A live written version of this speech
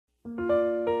I'm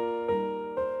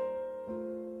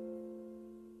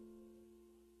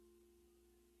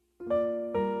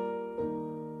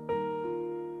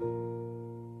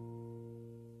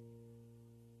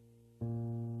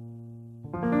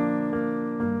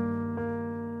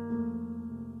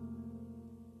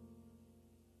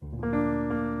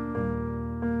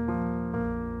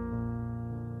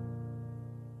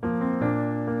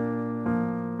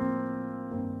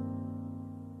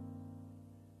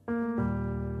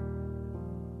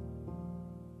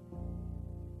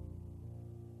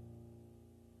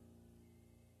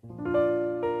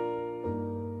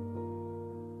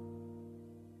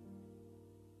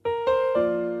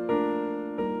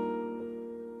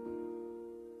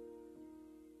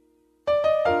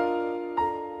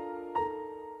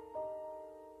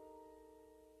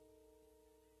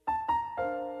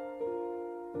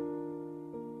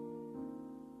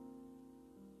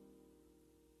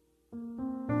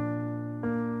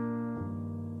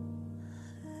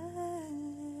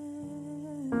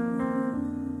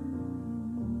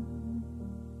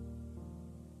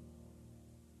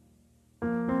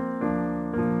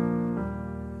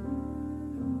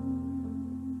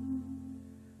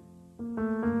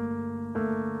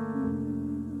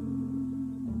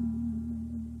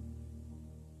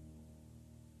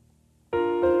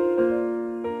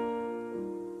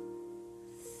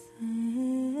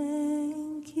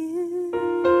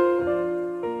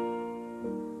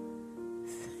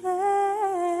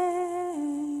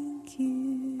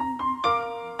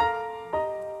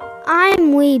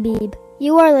Weebeeb.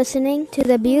 You are listening to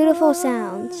the beautiful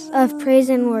sounds of praise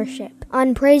and worship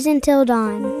on Praise Until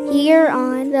Dawn, here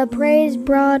on the Praise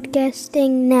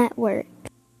Broadcasting Network.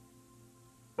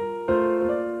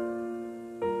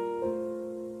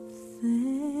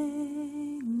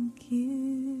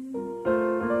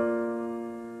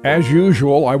 As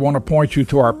usual, I want to point you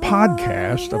to our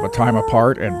podcast of A Time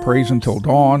Apart and Praise Until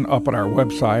Dawn up at our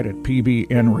website at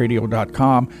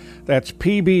pbnradio.com. That's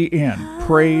PBN,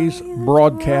 Praise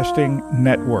Broadcasting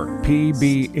Network,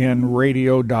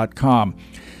 pbnradio.com.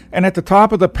 And at the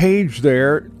top of the page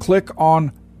there, click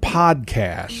on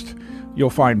Podcast. You'll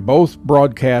find both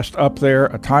broadcasts up there.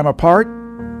 A Time Apart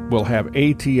will have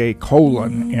ATA :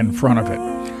 in front of it.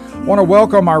 I want to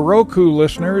welcome our Roku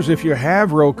listeners. If you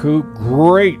have Roku,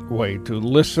 great way to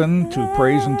listen to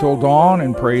Praise Until Dawn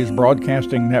and Praise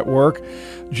Broadcasting Network.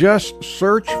 Just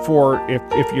search for,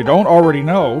 if you don't already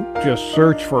know, just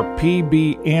search for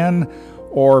PBN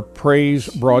or Praise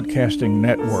Broadcasting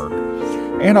Network.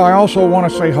 And I also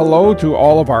want to say hello to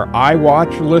all of our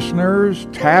iWatch listeners,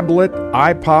 tablet,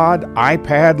 iPod,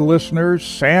 iPad listeners,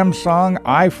 Samsung,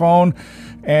 iPhone,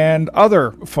 and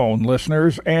other phone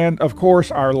listeners, and of course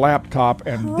our laptop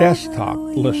and desktop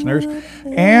listeners,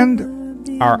 and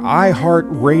our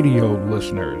iHeartRadio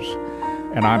listeners.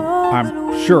 And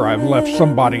I'm sure I've left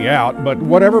somebody out, but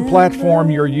whatever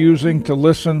platform you're using to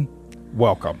listen,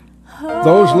 welcome.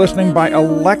 Those listening by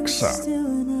Alexa,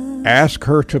 ask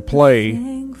her to play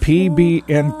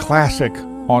PBN Classic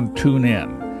on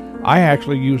TuneIn. I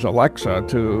actually use Alexa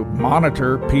to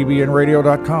monitor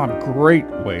pbnradio.com. Great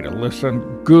way to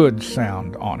listen. Good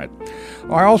sound on it.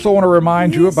 I also want to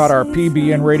remind you about our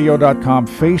pbnradio.com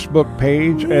Facebook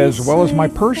page as well as my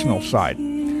personal site.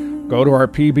 Go to our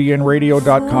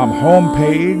pbnradio.com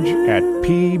homepage at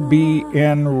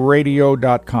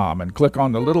pbnradio.com and click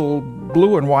on the little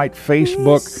blue and white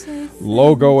Facebook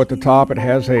logo at the top. It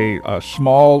has a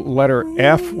small letter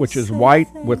F, which is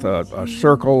white with a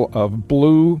circle of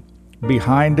blue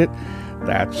behind it.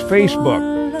 That's Facebook.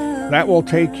 That will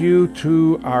take you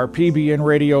to our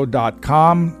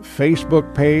pbnradio.com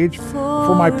Facebook page.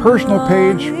 For my personal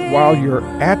page, while you're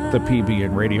at the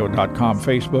pbnradio.com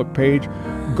Facebook page,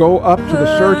 go up to the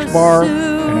search bar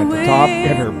and at the top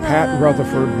enter Pat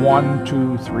Rutherford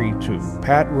 1232.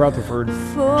 Pat Rutherford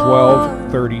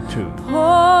 1232.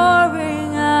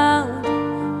 Pouring out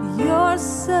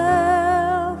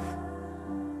yourself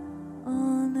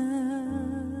on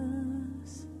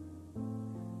us.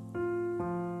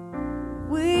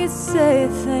 We say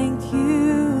thank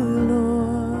you, Lord.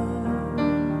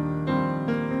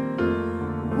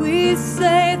 We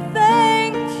say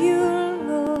thank you,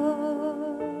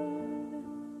 Lord.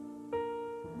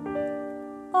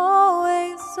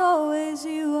 Always, always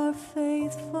you are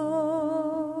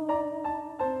faithful.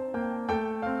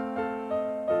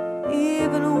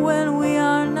 Even when we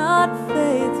are not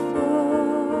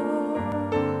faithful,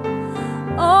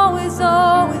 always,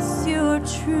 always you are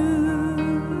true.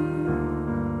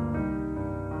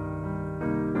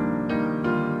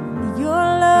 Your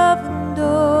love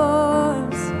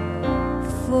endures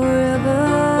forever.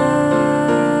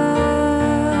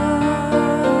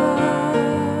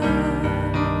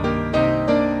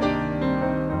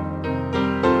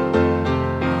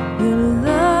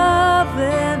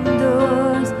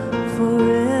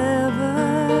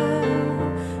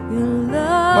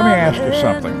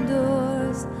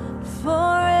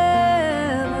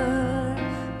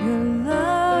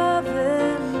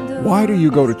 Why do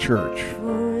you go to church?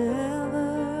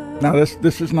 Now,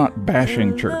 this is not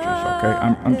bashing churches, okay?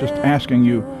 I'm just asking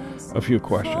you a few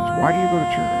questions. Why do you go to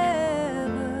church?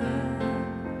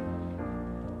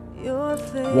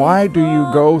 Why do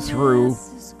you go through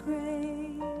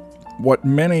what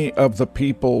many of the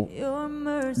people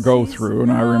go through?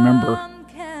 And I remember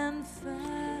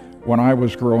when I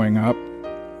was growing up,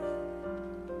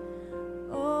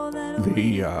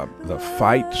 the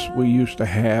fights we used to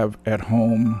have at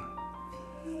home.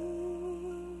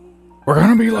 We're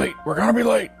gonna be late. We're gonna be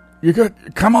late. You good?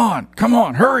 Come on,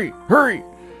 hurry.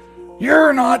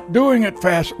 You're not doing it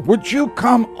fast. Would you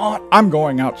come on? I'm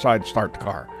going outside to start the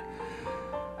car.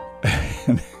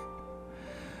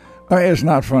 It's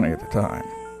not funny at the time.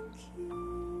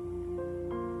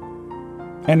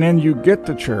 And then you get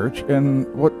to church,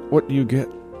 and what do you get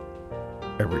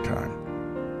every time?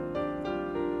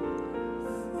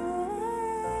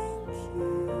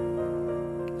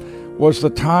 Was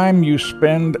the time you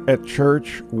spend at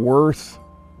church worth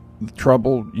the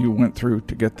trouble you went through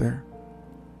to get there?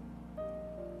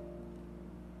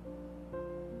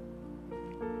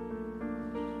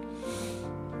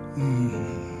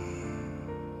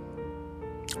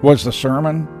 Was the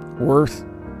sermon worth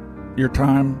your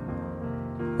time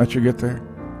that you get there?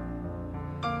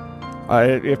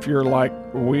 If you're like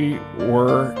we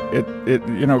were,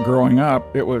 growing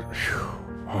up, it was,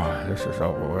 this is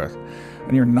over with.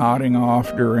 And you're nodding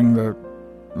off during the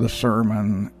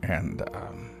sermon, and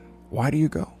why do you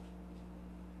go?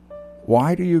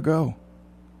 Why do you go?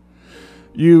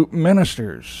 You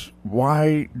ministers,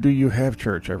 why do you have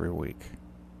church every week?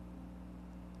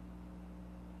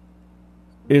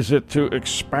 Is it to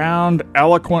expound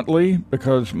eloquently?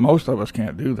 Because most of us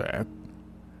can't do that.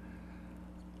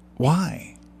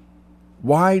 Why?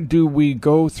 Why do we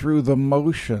go through the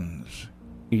motions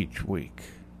each week?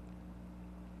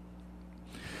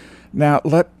 Now,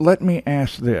 let me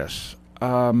ask this.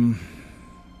 Do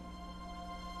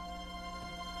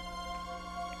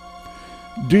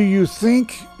you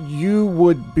think you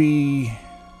would be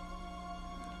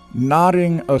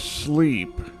nodding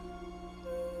asleep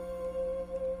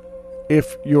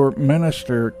if your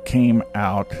minister came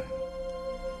out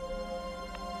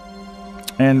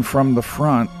and from the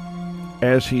front,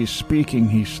 as he's speaking,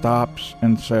 he stops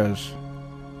and says,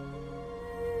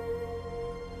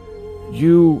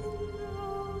 you,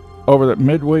 over the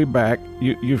midway back,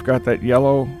 you've got that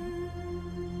yellow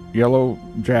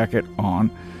jacket on.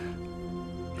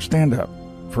 Stand up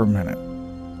for a minute.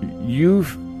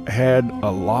 You've had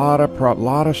a lot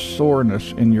of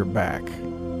soreness in your back.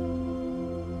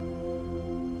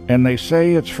 And they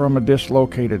say it's from a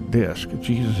dislocated disc.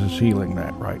 Jesus is healing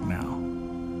that right now.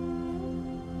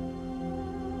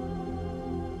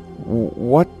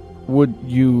 What would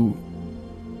you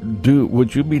do?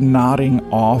 Would you be nodding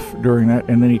off during that?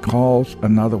 And then he calls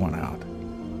another one out.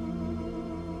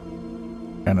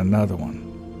 And another one.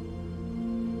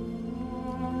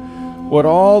 Would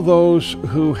all those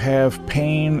who have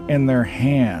pain in their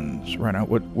hands right now,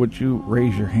 would you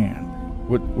raise your hand?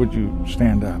 Would you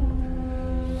stand up?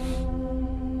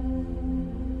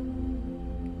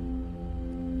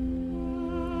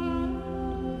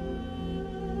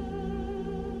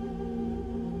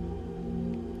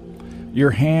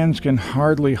 Your hands can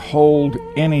hardly hold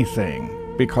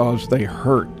anything because they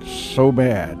hurt so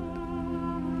bad.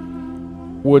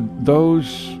 Would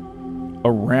those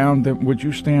around them, would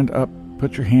you stand up,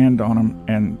 put your hand on them,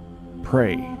 and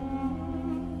pray?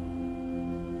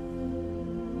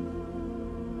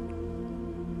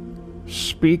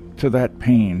 Speak to that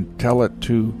pain. Tell it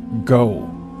to go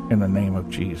in the name of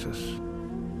Jesus.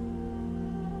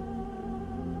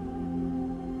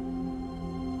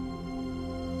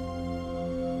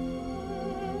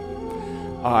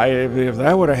 If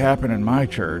that would have happened in my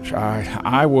church,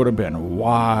 I would have been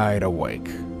wide awake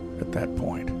at that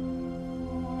point,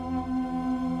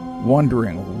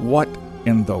 wondering what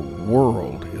in the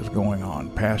world is going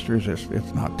on. Pastors,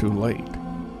 it's not too late.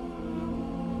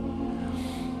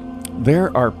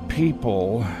 There are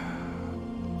people,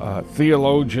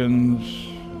 theologians,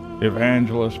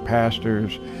 evangelists,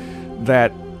 pastors,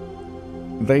 that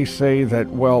they say that,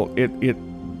 well,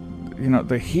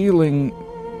 the healing,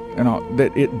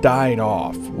 that it died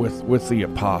off with the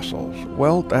apostles.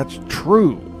 Well, that's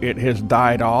true. It has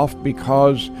died off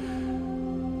because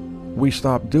we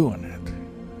stopped doing it.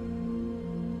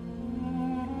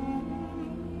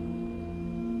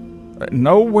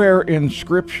 Nowhere in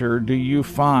Scripture do you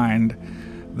find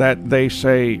that they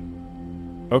say,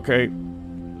 okay,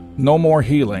 no more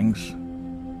healings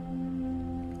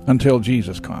until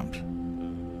Jesus comes.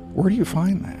 Where do you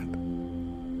find that?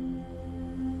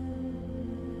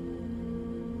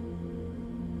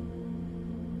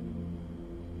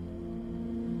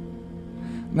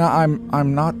 Now,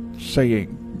 I'm not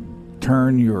saying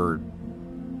turn your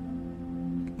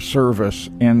service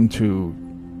into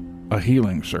a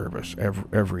healing service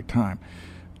every time.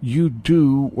 You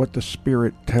do what the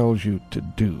Spirit tells you to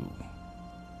do.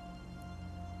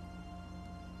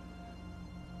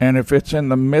 And if it's in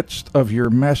the midst of your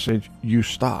message, you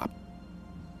stop.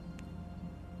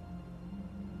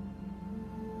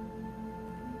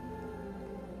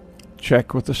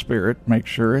 Check with the Spirit, make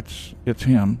sure it's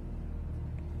Him,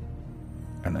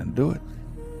 and then do it.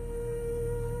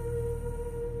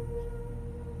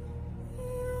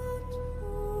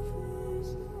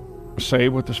 Say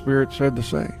what the Spirit said to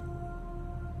say.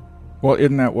 Well,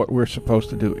 isn't that what we're supposed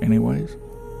to do anyways?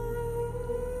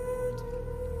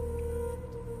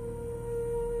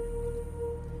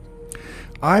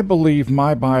 I believe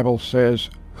my Bible says,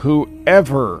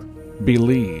 whoever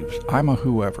believes. I'm a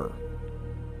whoever.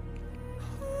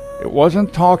 It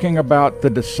wasn't talking about the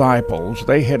disciples.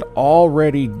 They had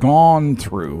already gone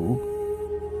through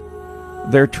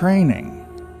their training.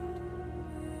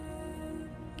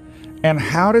 And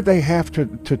how did they have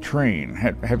to train?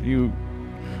 Have you?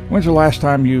 When's the last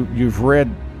time you've read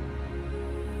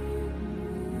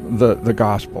the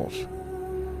Gospels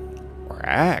or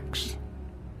Acts?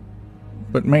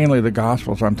 But mainly the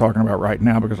Gospels I'm talking about right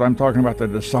now, because I'm talking about the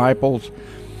disciples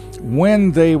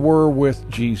when they were with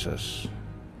Jesus.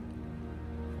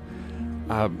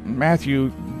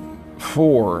 Matthew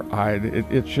 4,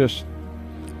 it's just,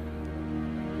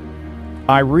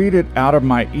 I read it out of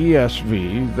my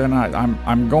ESV, then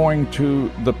I'm going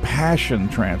to the Passion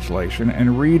Translation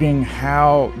and reading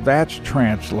how that's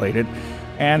translated,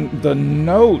 and the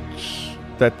notes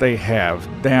that they have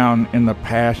down in the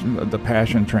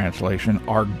Passion Translation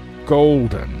are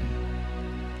golden.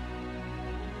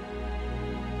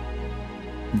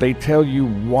 They tell you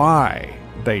why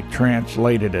they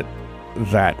translated it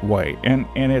that way, and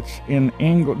it's in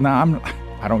English. Now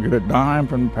I don't get a dime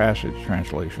from the Passage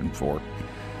Translation for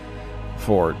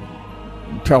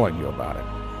telling you about it.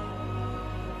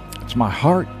 It's my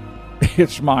heart.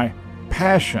 It's my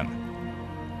passion.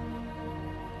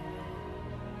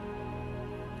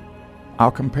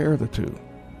 I'll compare the two.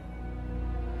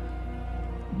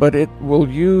 But it will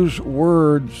use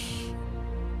words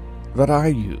that I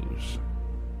use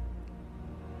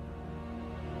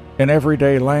in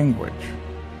everyday language.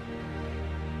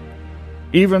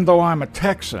 Even though I'm a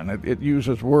Texan, it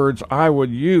uses words I would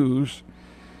use.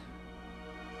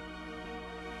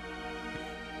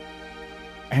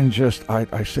 And just,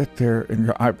 I sit there,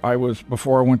 and I was,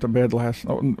 before I went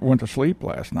to sleep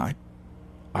last night,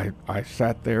 I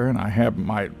sat there and I have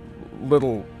my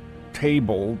little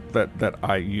table that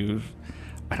I use.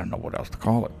 I don't know what else to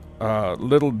call it.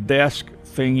 Little desk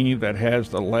thingy that has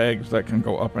the legs that can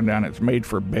go up and down. It's made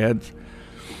for beds.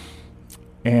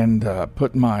 And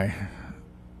put my...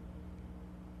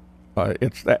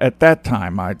 at that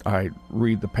time I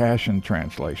read the Passion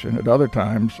Translation. At other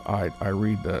times I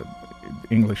read the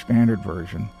English Standard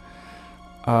Version.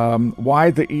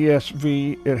 Why the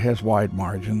ESV? It has wide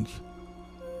margins.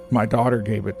 My daughter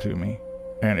gave it to me,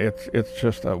 and it's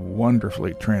just a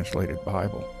wonderfully translated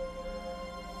Bible.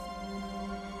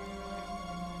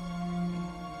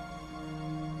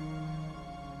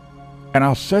 And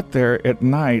I'll sit there at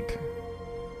night.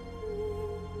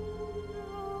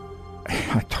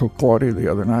 I told Claudia the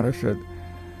other night, I said,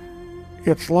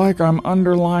 it's like I'm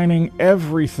underlining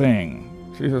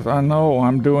everything. She says, I know,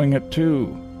 I'm doing it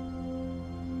too.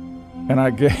 And I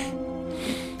get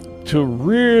to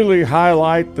really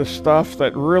highlight the stuff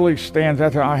that really stands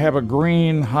out. I have a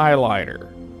green highlighter.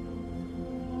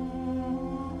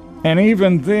 And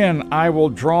even then, I will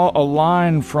draw a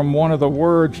line from one of the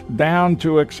words down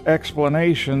to its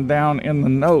explanation down in the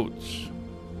notes.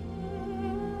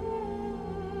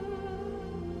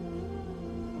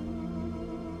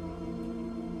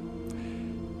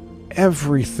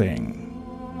 Everything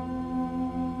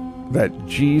that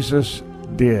Jesus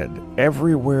did,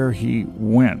 everywhere he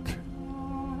went,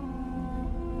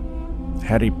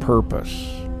 had a purpose.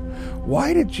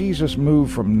 Why did Jesus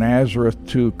move from Nazareth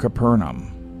to Capernaum?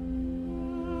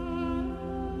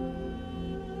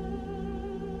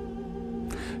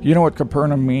 You know what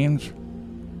Capernaum means?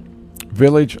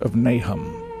 Village of Nahum.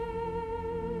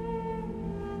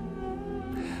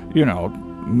 You know,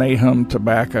 Nahum,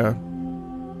 Tobacco,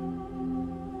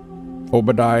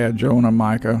 Obadiah, Jonah,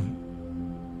 Micah,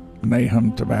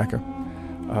 Nahum, Tobacco,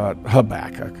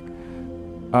 Habakkuk.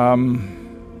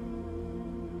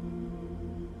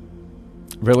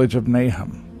 Village of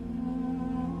Nahum.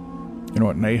 You know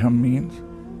what Nahum means?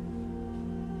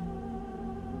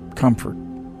 Comfort.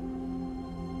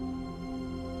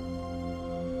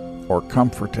 Or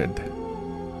comforted.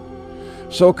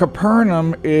 So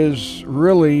Capernaum is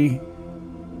really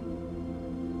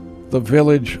the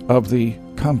village of the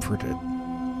comforted.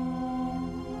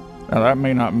 Now that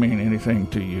may not mean anything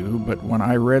to you, but when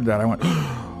I read that I went,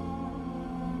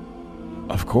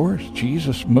 of course,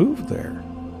 Jesus moved there.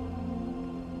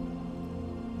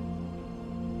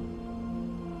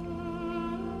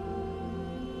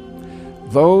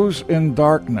 Those in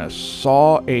darkness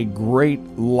saw a great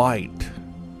light.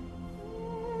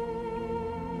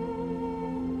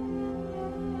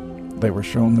 They were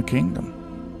shown the kingdom.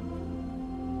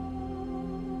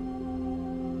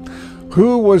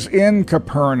 Who was in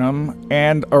Capernaum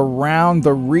and around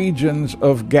the regions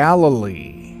of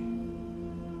Galilee?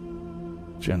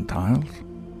 Gentiles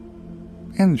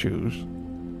and Jews.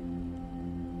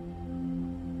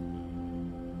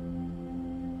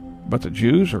 But the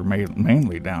Jews are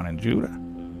mainly down in Judah.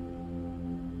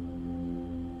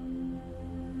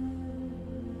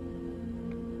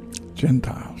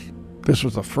 Gentiles. This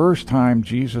was the first time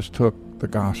Jesus took the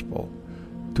gospel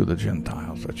to the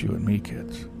Gentiles. That's you and me,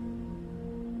 kids.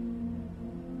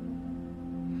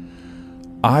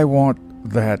 I want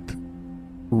that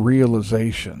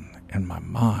realization in my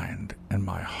mind and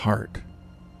my heart.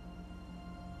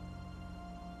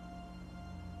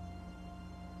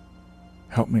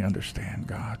 Help me understand,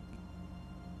 God.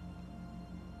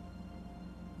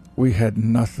 We had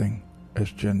nothing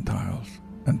as Gentiles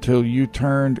until you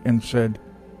turned and said,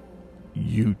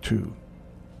 you too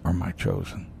are my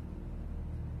chosen.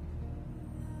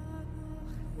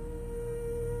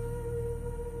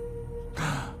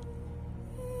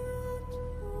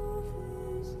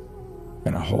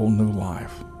 And a whole new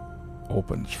life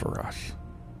opens for us.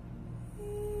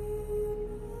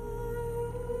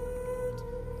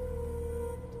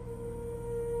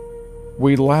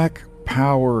 We lack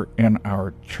power in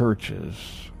our churches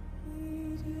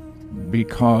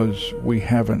because we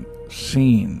haven't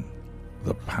seen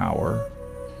the power,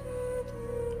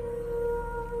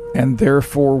 and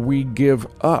therefore we give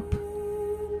up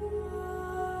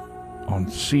on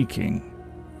seeking.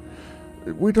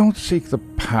 We don't seek the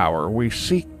power, we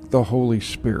seek the Holy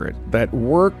Spirit that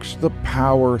works the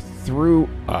power through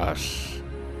us.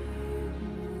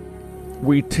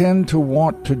 We tend to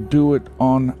want to do it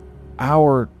on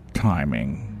our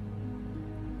timing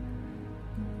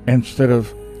instead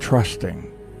of trusting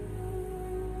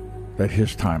that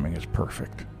His timing is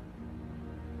perfect.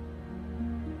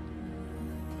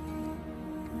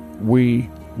 We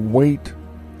wait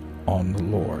on the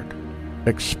Lord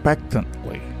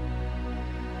expectantly.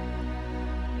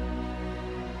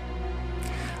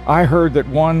 I heard that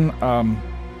one,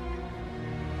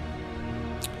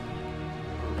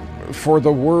 for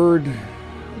the word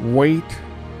wait,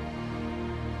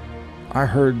 I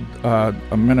heard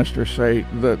a minister say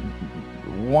that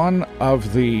one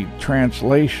of the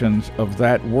translations of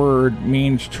that word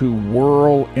means to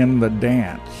whirl in the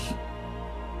dance.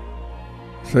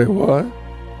 Say what?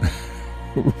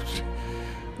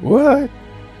 What?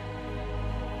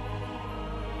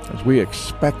 As we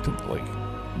expectantly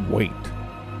wait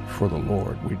for the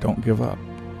Lord, we don't give up.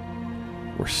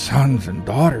 We're sons and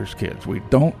daughters, kids. We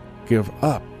don't give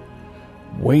up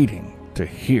waiting to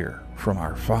hear from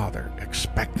our Father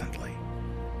expectantly.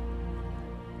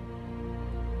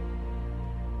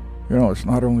 You know, it's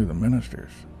not only the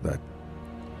ministers that.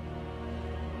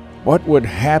 What would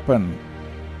happen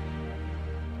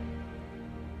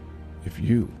if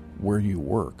you, where you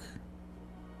work,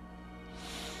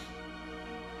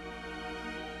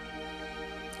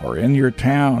 or in your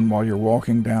town while you're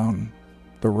walking down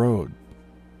the road,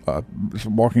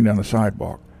 walking down the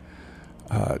sidewalk,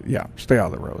 stay out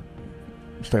of the road,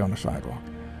 stay on the sidewalk.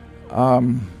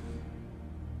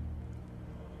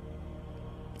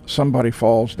 Somebody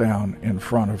falls down in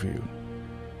front of you,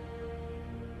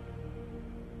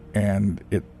 and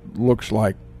it looks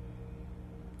like,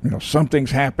 you know,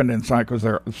 something's happened inside because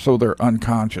they're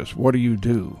unconscious. What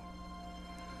do?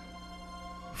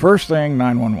 First thing,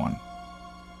 911.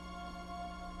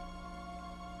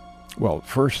 Well,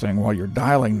 first thing, while you're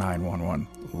dialing 911,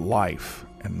 life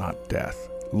and not death.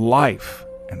 Life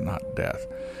and not death.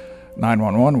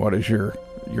 911, what is you're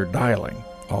dialing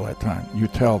all that time? You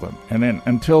tell them. And then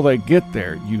until they get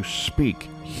there, you speak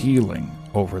healing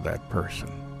over that person.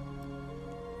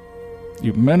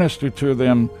 You minister to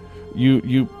them.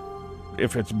 You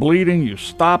if it's bleeding, you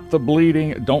stop the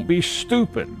bleeding. Don't be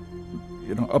stupid.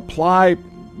 You know, apply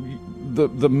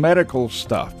the medical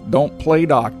stuff. Don't play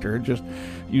doctor. Just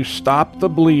you stop the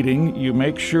bleeding, you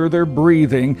make sure they're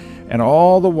breathing, and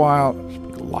all the while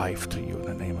speak life to you in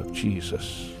the name of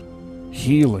Jesus.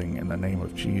 Healing in the name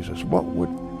of Jesus. What would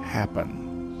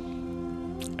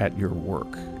happen at your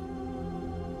work?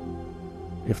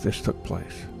 if this took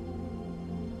place.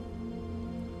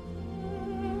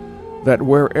 That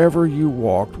wherever you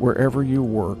walked, wherever you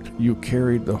worked, you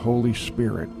carried the Holy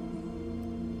Spirit,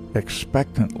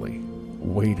 expectantly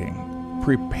waiting,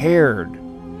 prepared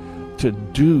to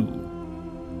do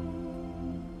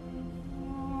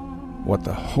what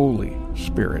the Holy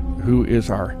Spirit, who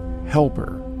is our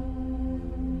helper,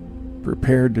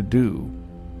 prepared to do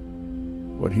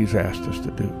what He's asked us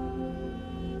to do.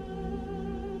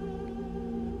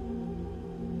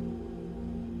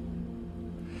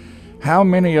 How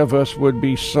many of us would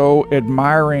be so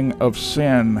admiring of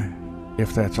sin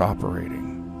if that's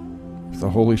operating? If the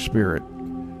Holy Spirit,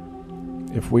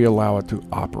 if we allow it to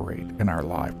operate in our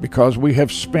life, because we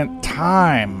have spent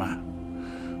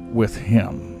time with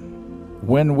Him.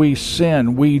 When we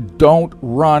sin, we don't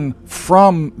run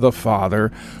from the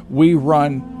Father, we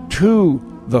run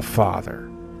to the Father.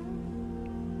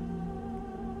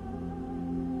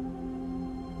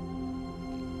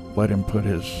 Let Him put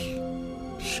His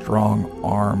strong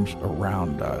arms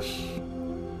around us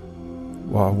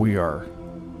while we are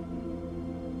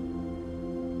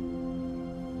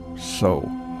so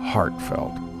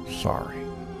heartfelt sorry.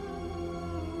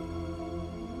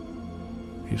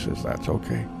 He says, that's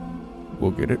okay.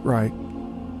 We'll get it right.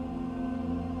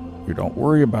 You don't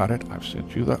worry about it. I've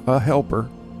sent you a helper,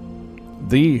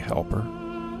 the helper,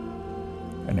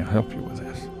 and He'll help you with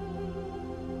this.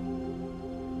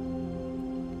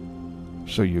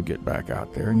 So you get back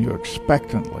out there and you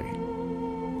expectantly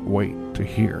wait to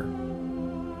hear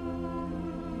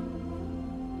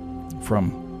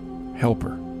from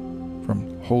helper,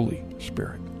 from Holy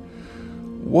Spirit.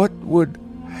 What would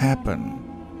happen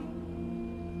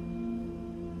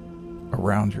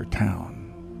around your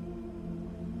town?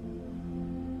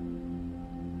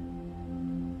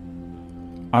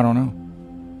 I don't know.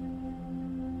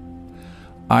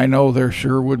 I know there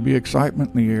sure would be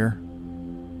excitement in the air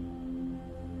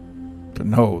to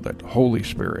know that the Holy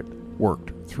Spirit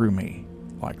worked through me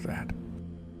like that.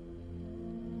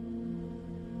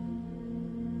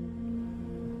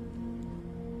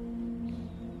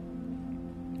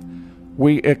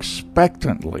 We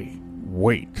expectantly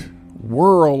wait,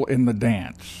 whirl in the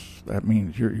dance. That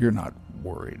means you're not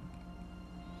worried.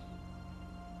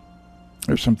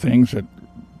 There's some things that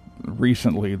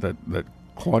recently that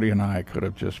Claudia and I could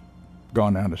have just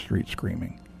gone down the street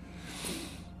screaming,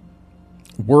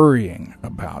 worrying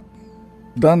about.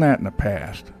 Done that in the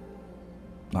past.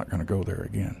 Not going to go there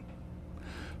again.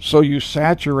 So you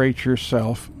saturate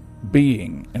yourself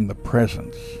being in the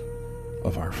presence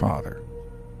of our Father,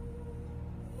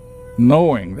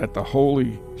 knowing that the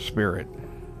Holy Spirit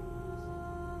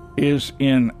is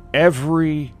in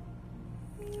every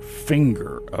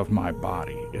finger of my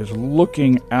body, is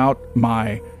looking out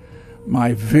my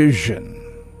vision.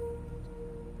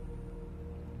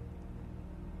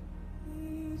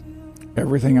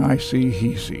 Everything I see,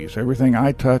 He sees. Everything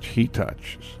I touch, He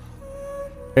touches.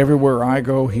 Everywhere I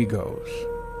go, He goes.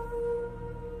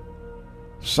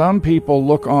 Some people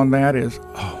look on that as,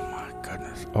 oh my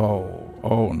goodness, oh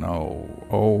no,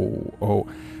 oh.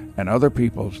 And other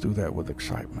people do that with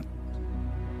excitement.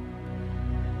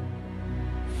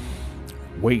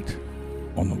 Wait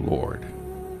on the Lord.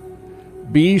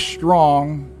 Be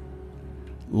strong.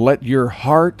 Let your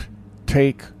heart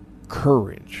take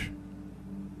courage.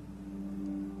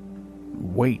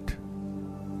 Wait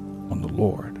on the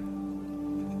Lord.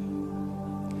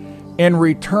 In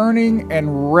returning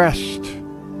and rest,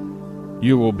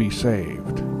 you will be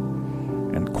saved,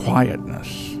 and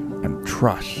quietness and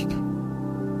trust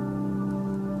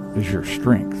is your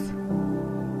strength.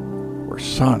 We're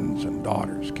sons and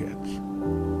daughters, kids.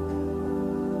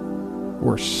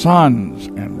 We're sons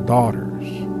and daughters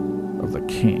of the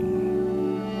King.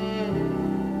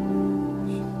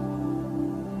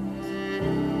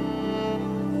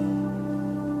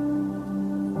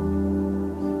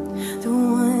 The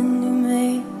one who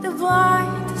made the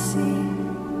blind to see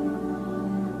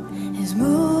is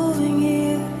moving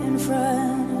here in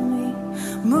front of me,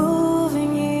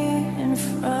 moving here in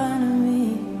front of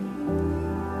me.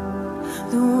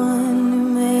 The one who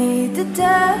made the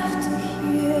deaf to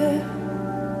hear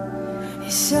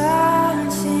is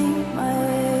silencing my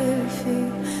every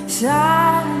fear,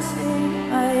 silencing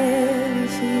my every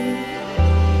fear.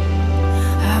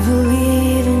 I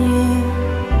believe in you.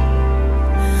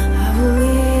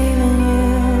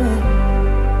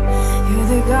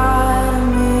 God of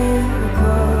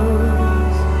miracles,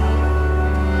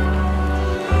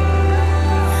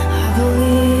 I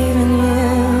believe in you,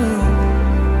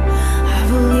 I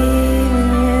believe in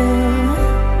you,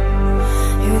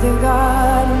 you're the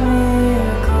God of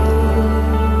miracles.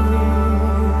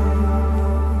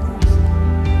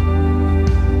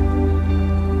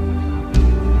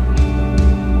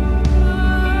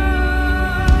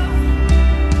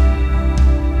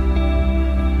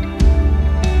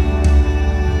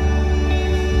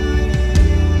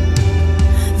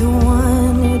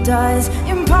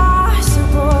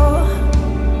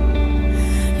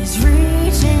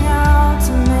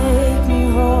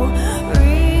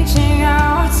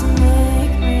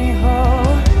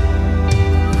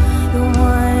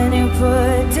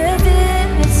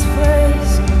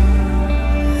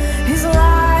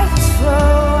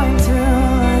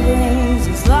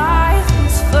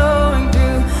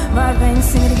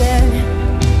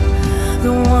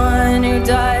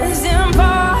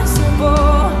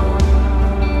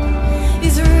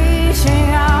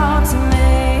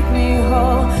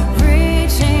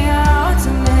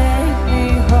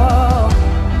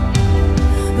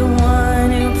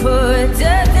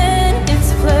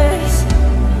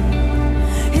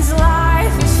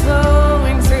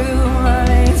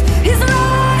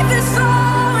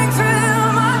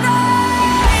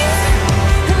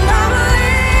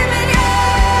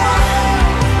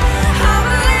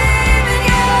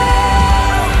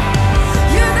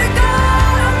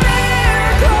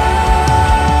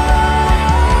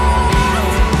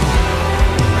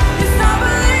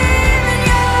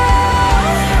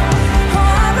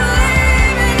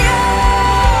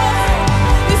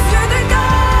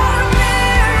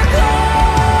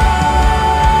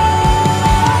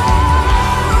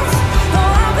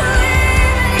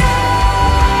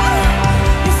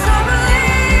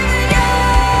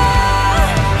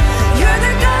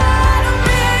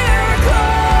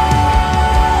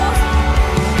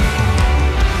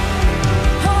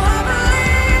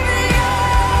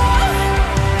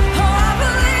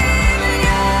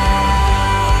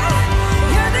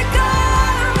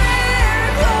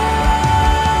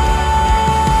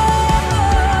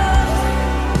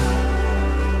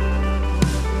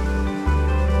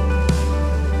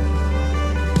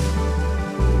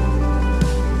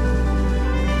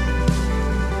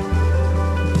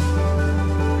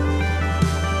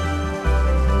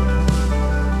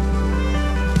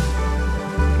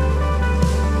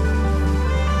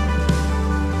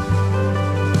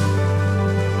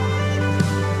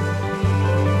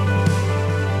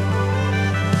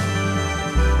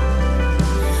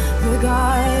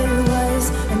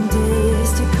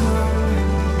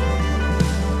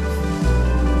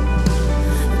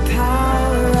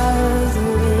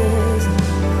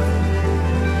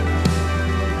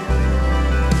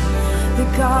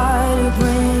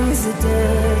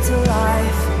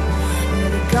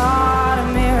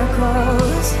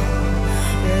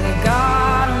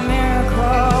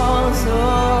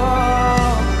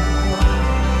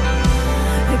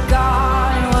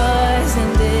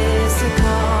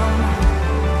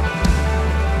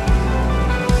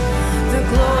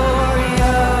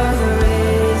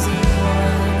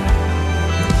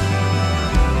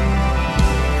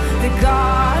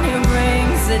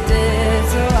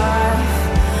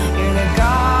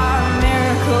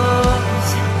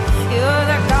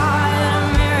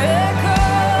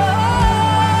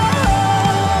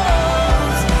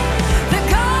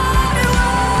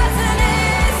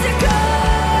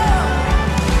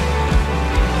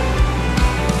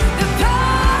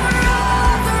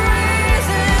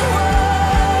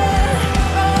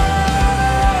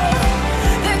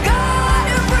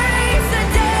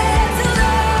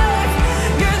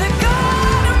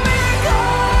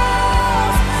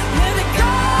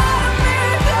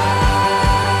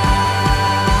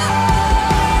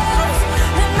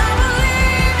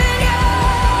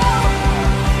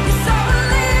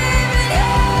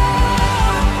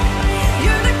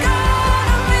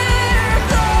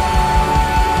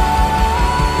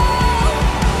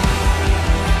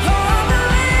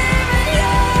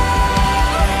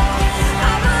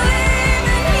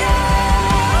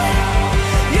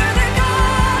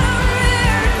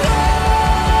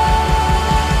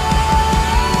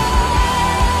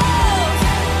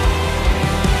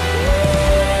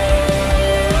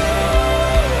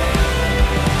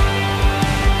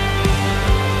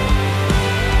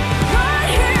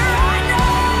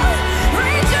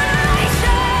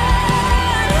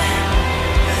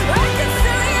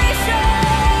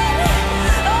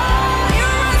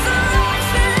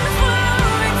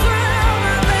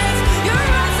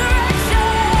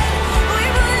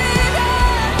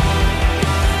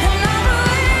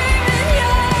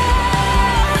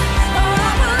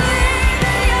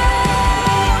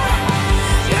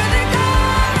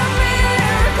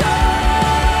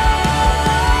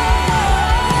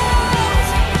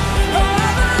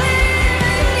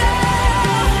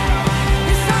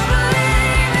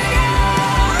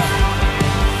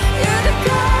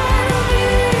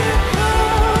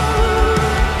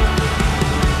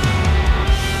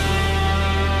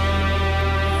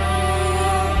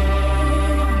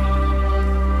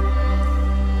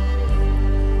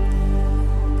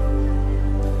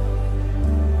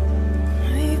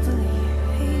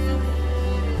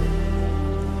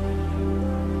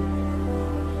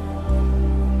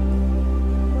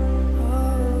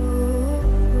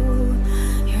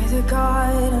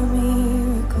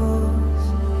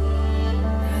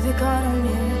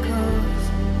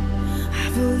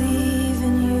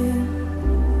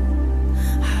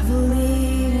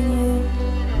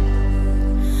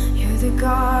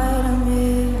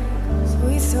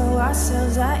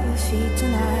 feet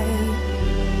tonight.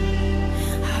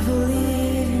 I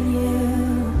believe in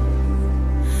you.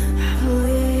 I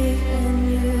believe in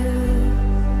you.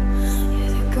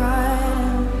 You're the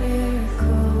God of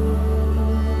miracles.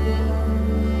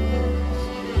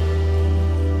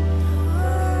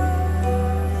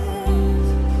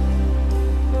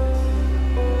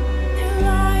 Your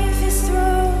life is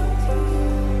through.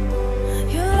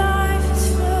 Your life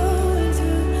is flowing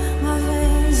through my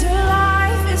veins. Your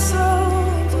life is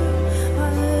flowing through my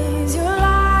veins. Your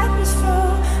life is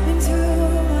flowing through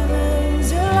my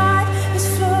veins. Your life is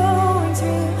flowing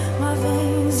through my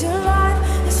veins. Your life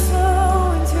is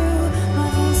flowing through my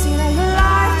veins. See that your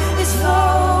life is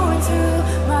flowing through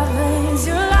my veins.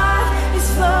 Your life is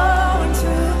flowing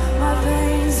through my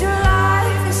veins. Your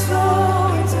life is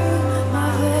flowing through my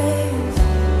veins.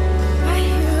 Right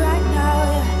here, right now,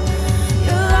 yeah.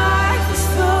 Your life is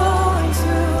flowing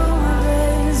through my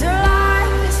veins. Your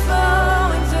life is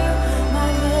flowing through my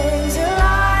veins. Your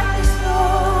life is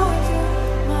flowing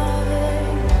through my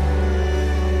veins.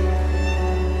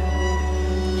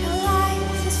 Your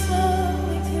life is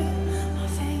flowing through my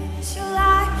veins. Your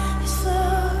life is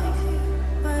flowing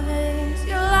through my veins.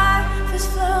 Your life is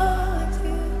flowing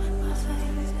through my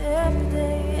veins every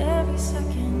day, every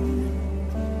second.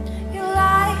 Your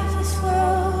life is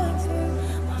flowing through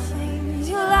my veins.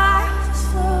 Your life is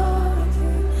flowing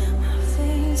through my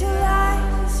veins. Your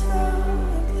life is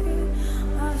flowing through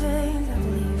my veins. I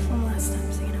believe from last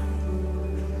time singing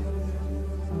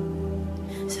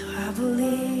it. So I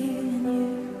believe in you.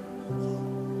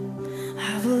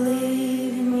 I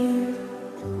believe in you.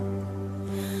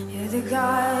 You're the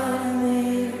God of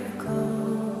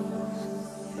miracles.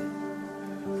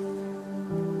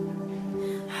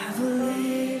 I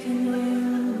believe in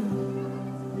you.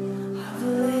 I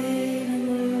believe in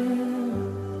you.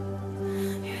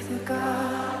 You're the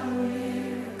God of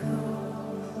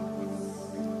miracles.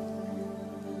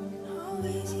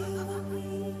 Always you are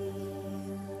me.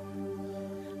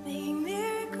 Making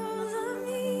miracles of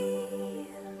me.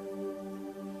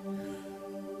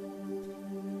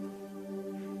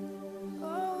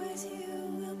 Always you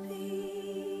will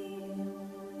be.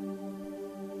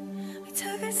 We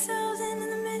took ourselves into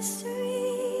the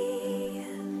mystery.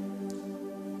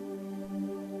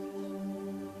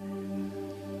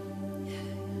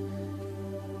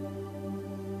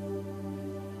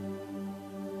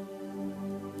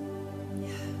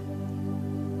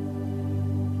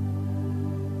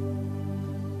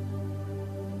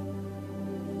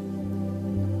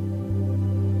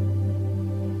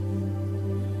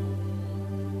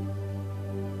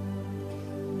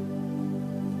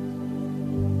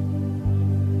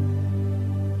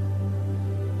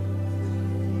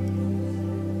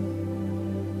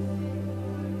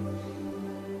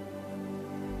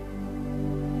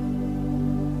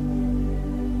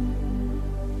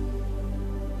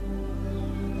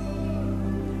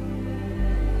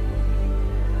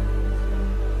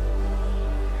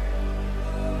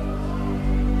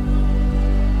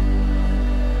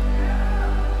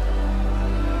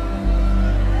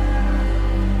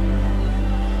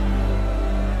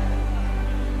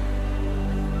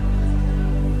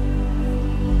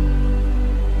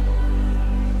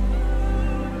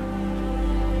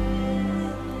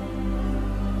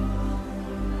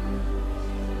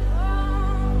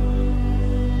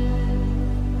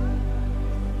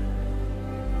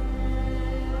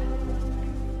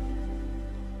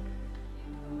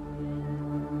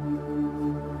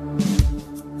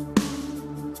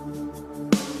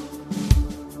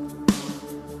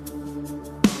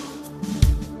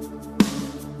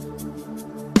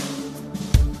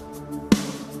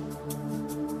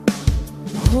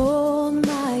 Hold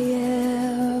my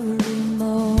every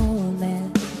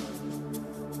moment.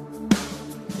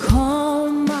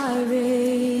 Calm my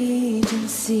raging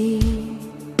sea.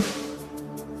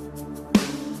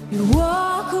 You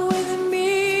walk with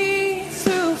me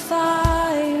through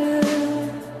fire.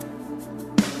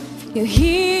 You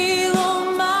heal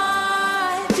all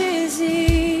my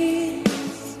disease.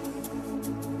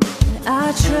 And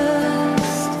I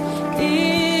trust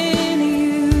in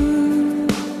you.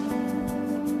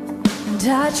 And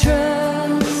I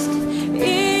trust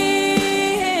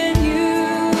in you.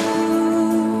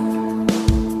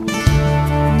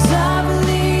 And I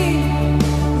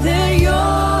believe that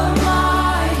you're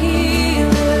my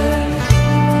healer.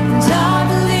 And I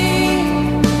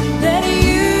believe that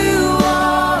you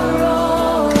are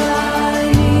all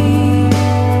I need.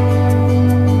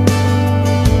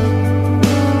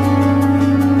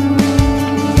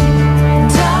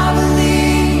 And I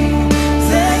believe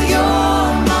that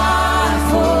you're my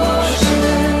portion.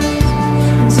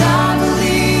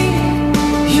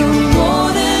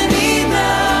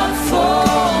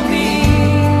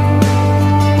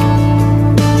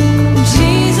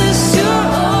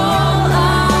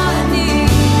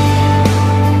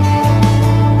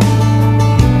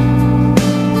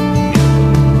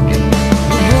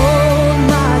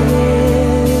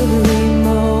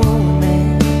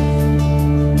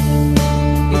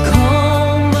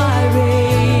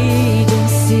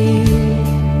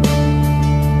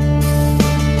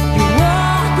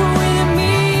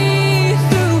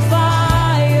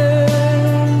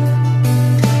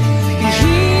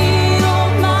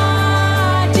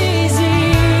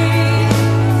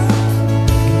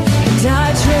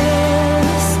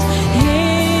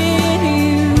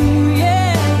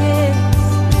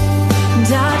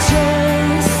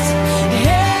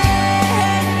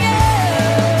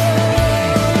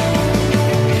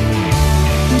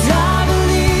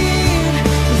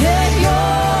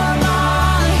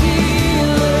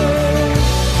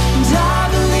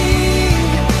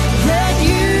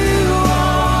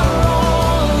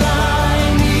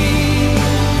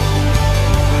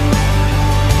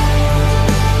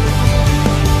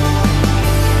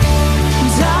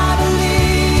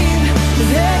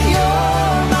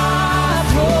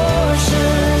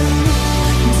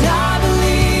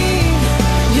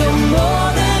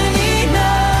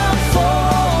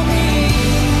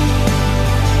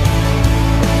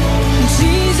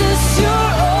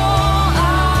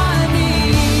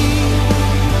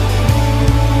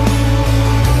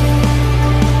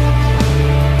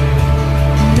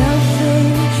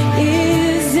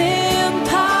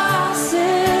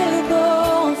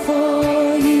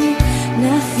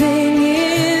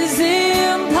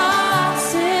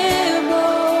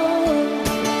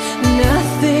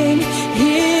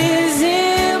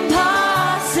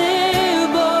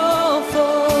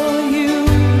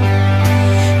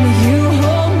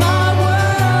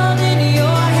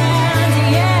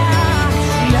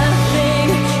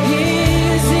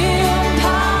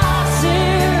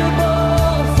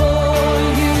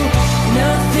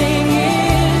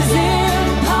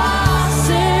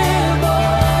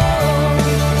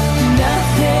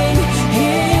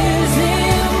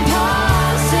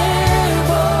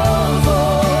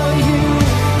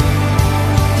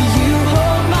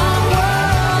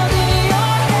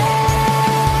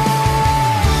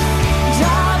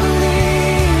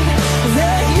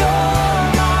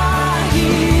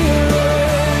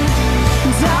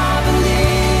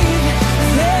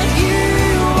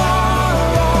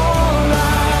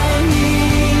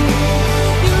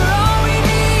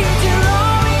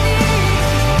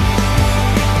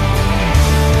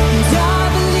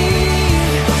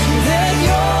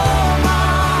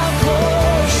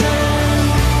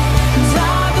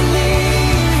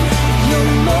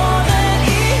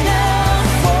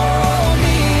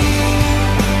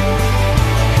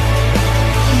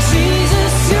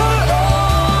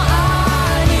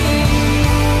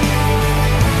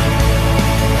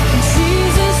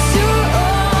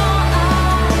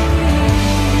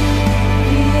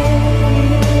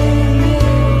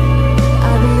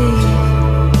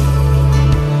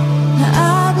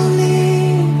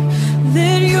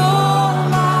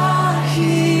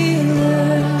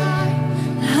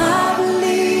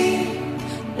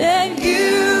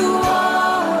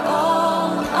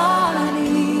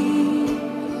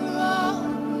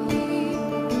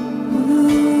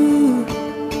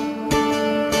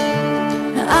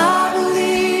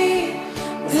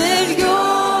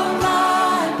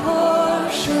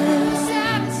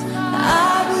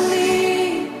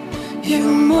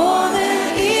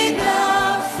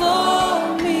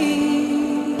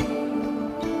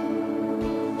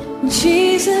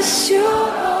 Jesus, you're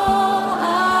all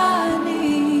I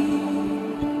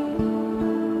need.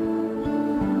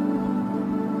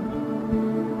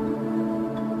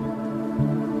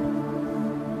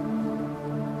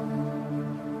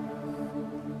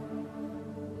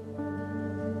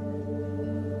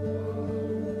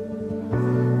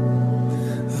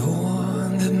 The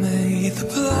one that made the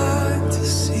blind to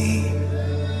see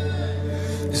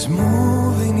is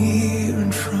moving here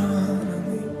in front of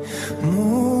me,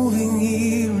 moving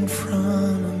here in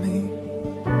front of me.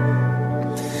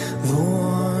 The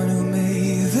one who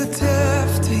made the deaf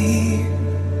to hear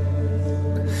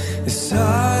is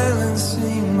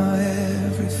silencing my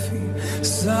every fear,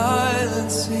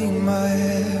 silencing my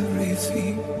every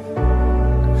fear.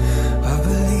 I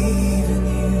believe in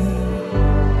you,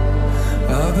 I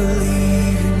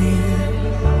believe in you.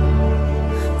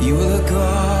 You are the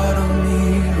God of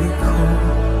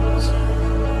miracles,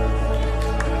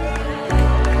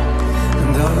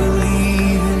 and I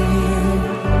believe in you,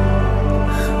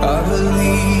 I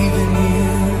believe in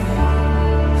you.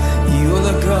 You are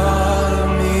the God of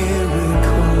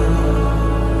miracles,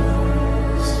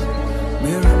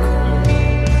 miracles.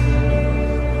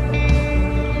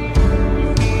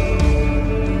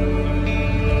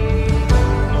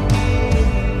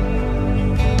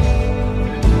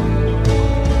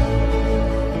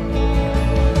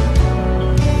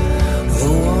 The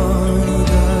one who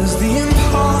does the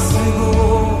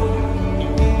impossible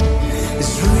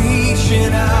is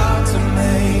reaching out to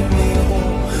make me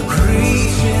whole,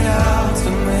 reaching out to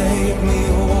make me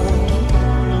whole.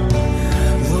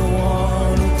 The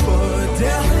one who put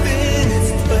death in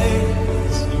its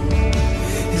place,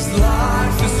 his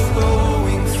life is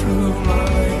flowing through my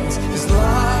veins, his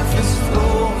life is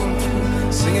flowing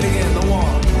through. Sing it again, the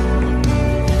one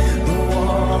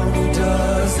who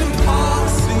does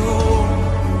impossible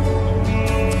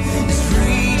is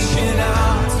reaching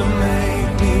out to make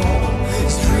me whole,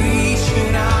 is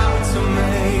reaching out to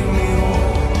make me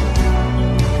whole.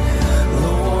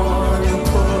 The one who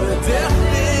put death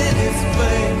in its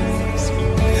place,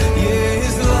 yeah,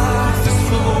 his life is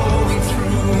flowing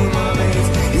through my veins,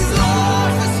 his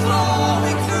life is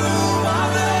flowing through my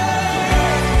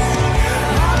veins.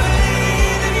 I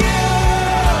believe in you,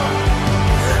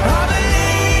 I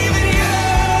believe in you.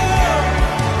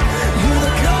 You're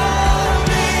the God of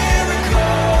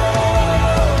miracles.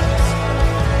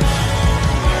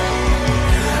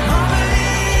 I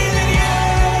believe in you,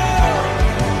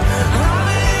 I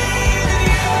believe in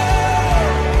you.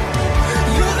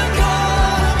 You're the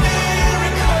God of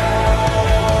miracles.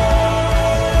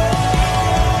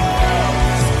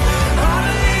 I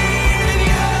believe in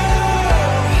you,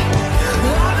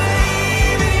 I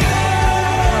believe in you.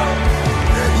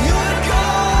 You're the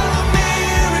God of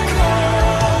miracles.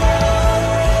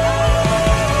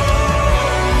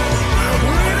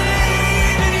 We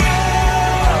believe in you.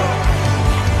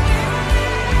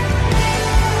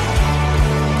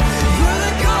 You're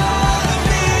the God of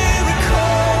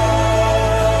miracles.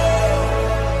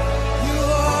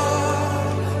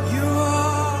 You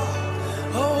are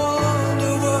a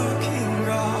wonder-working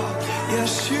God.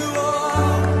 Yes, you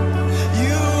are.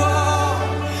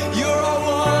 You're a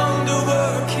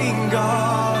wonder-working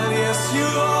God. Yes, you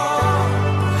are.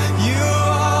 You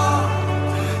are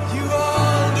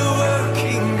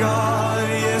wonder-working God.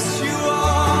 Yes, you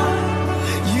are.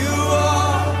 You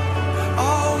are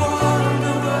a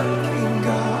wonder-working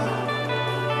God.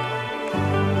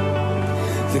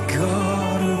 The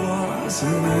God who was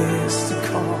and is to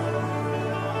come.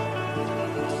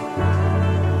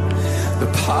 The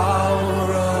power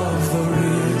of the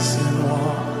risen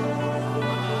one.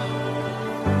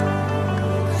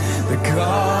 The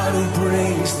God who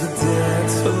brings the dead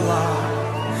to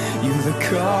life. You the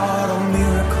God of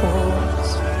miracles.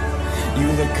 You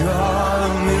the God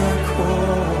of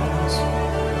miracles.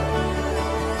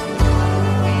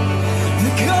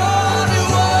 The God who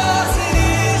was and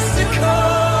is to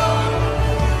come.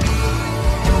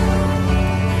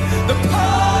 The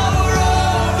power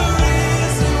of the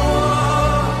risen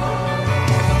one.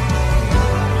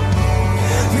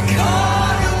 The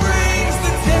God who brings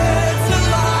the dead to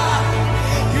life.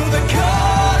 You're the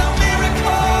God of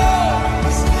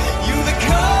miracles. You're the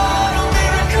God of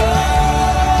miracles.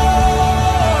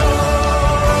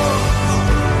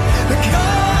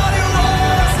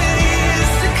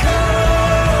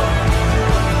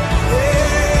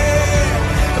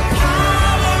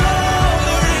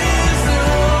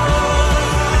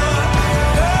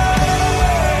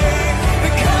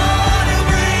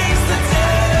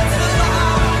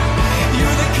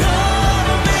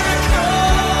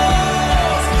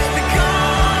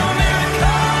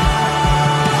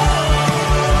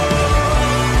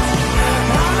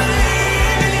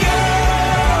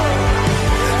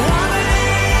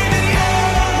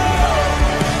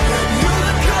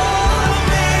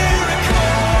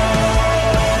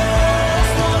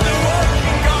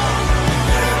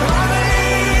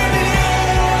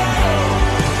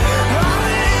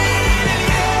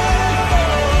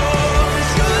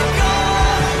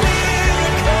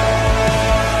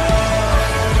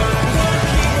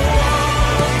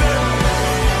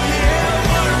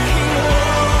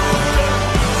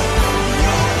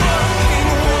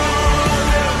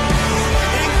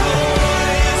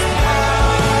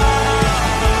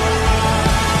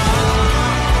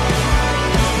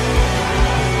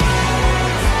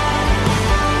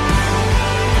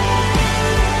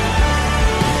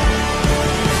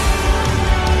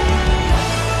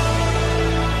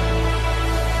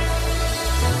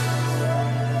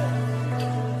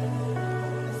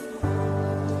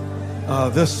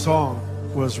 This song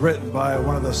was written by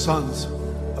one of the sons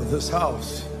of this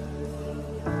house.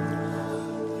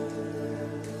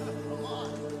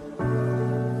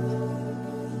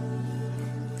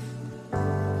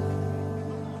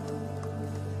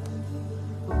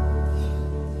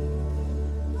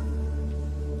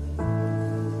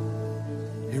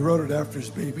 He wrote it after his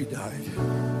baby died.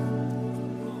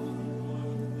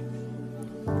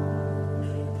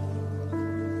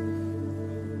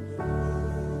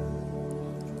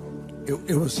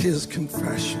 It was his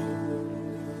confession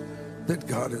that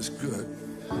God is good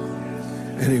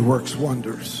and he works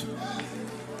wonders.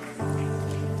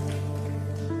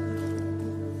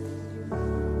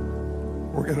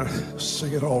 We're going to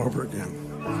sing it all over again.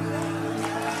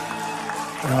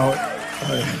 Now,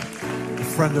 a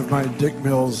friend of mine, Dick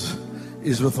Mills,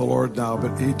 he's with the Lord now,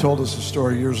 but he told us a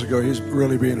story years ago. He's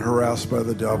really being harassed by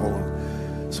the devil.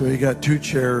 So he got two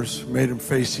chairs, made them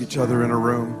face each other in a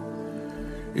room.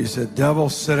 He said, "Devil,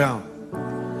 sit down.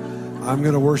 I'm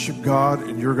going to worship God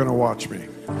and you're going to watch me."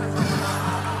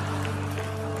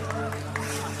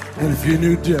 And if you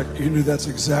knew Dick, you knew that's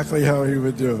exactly how he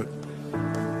would do it.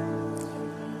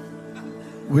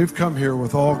 We've come here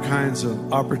with all kinds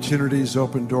of opportunities,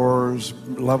 open doors,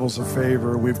 levels of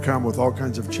favor. We've come with all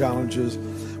kinds of challenges.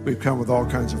 We've come with all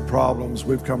kinds of problems.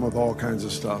 We've come with all kinds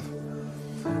of stuff.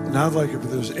 And I'd like, if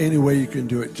there's any way you can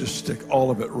do it, just stick all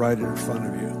of it right in front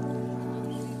of you.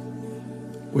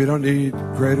 We don't need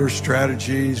greater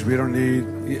strategies. We don't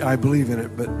need, I believe in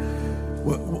it, but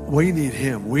we need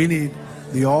him. We need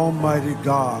the Almighty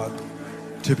God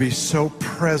to be so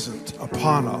present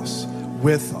upon us,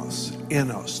 with us,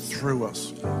 in us, through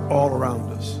us, all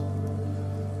around us.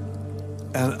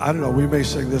 And I don't know, we may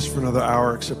sing this for another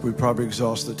hour, except we probably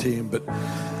exhaust the team, but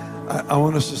I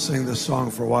want us to sing this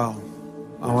song for a while.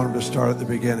 I want him to start at the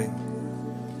beginning.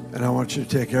 And I want you to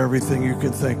take everything you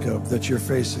can think of that you're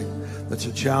facing, that's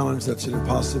a challenge, that's an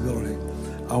impossibility.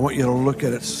 I want you to look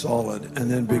at it solid and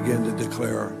then begin to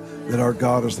declare that our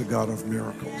God is the God of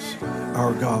miracles.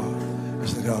 Our God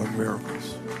is the God of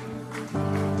miracles.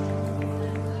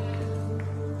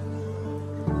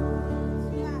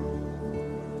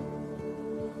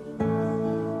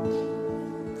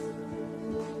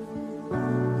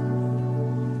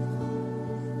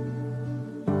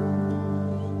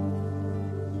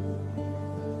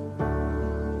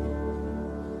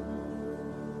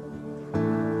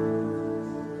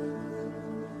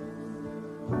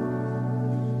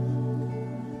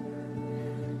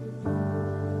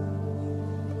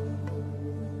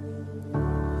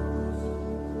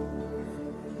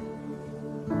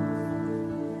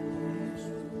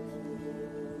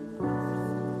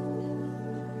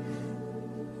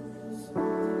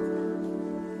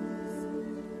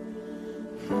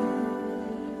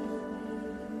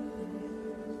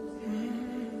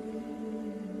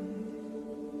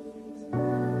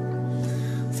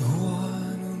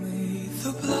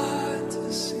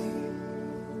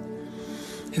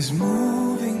 Is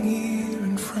moving here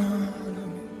in front of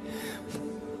me.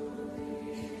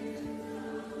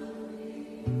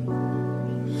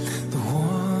 The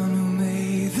one who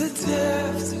made the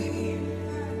deaf to hear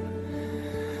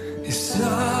is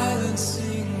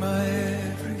silencing my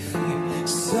every fear,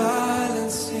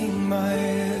 silencing my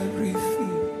every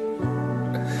fear.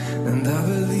 And I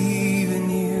believe in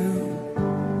you,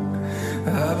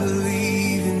 I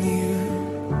believe in you.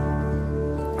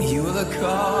 You are the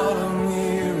God of me.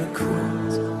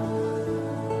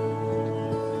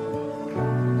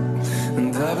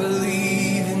 And I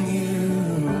believe in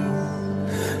you,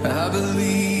 I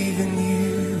believe in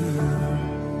you.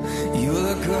 You are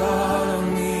the God of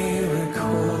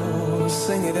miracles.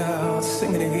 Sing it out,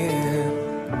 sing it again.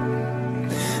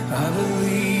 I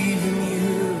believe in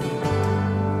you,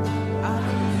 I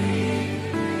believe.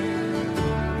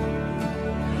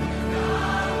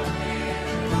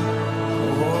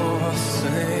 Oh,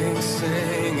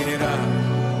 sing it out.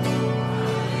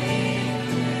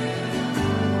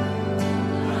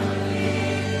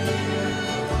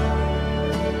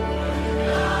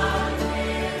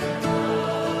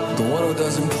 The one who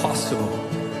does impossible.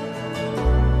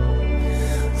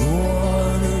 The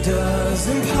one who does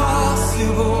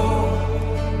impossible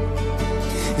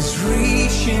is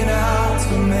reaching out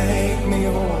to make me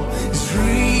whole. Is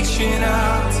reaching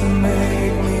out to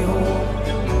make me whole.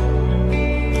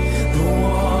 The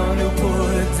one who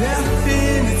put death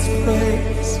in its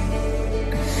place.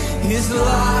 His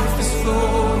life is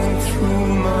flowing through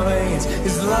my veins.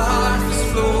 His life is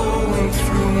flowing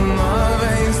through my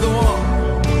veins. The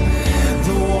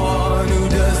one who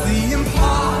does the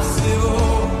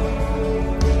impossible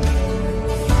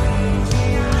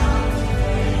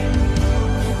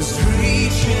is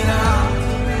reaching out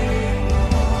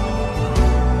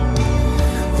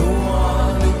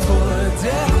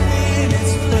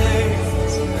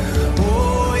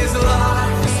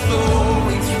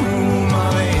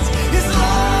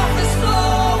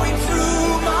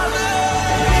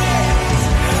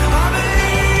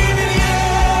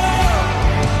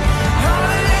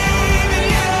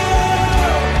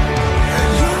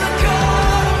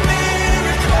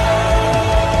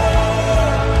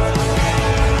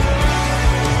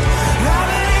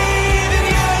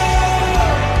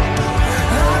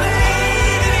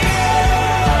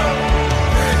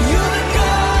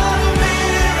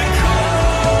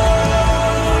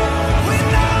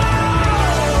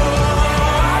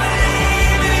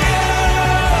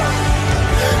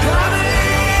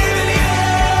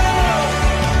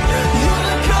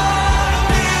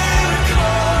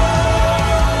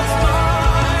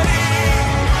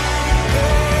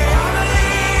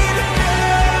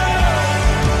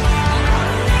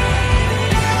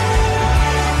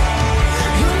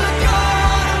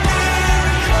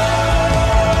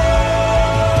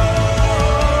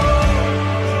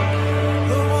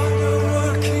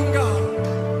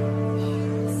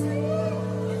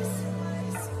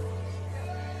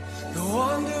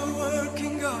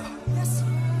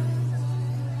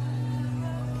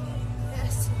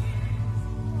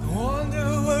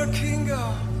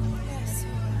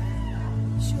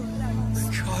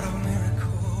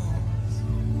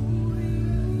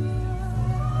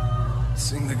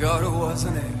Sing the God who was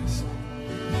and is.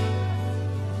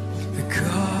 The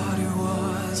God who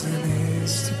was and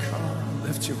is to come.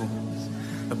 Lift your voice.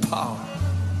 The power.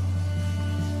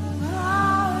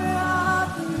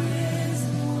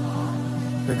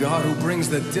 The God who brings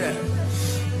the dead.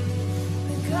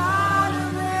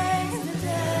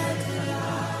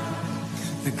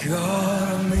 The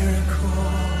God of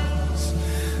miracles.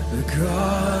 The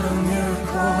God of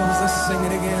miracles. Let's sing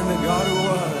it again. The God who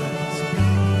was.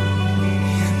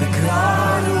 The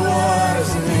God who was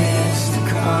and is to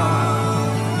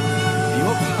come.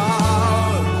 Your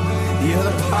power. You're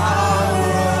the power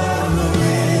of the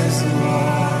risen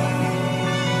one.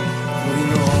 We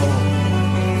know.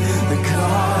 The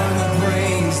God that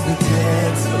brings the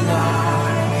dead to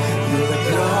life. You're the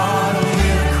God of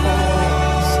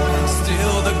miracles.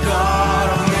 Still the God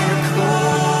of miracles.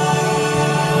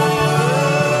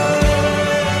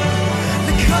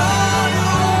 The God who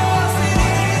was and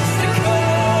is to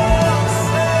come.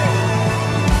 Say,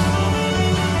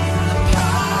 the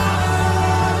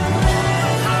power of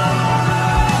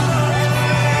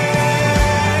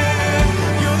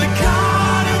you're the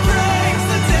God who brings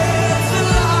the dead to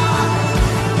life.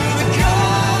 The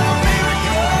God of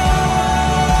miracles.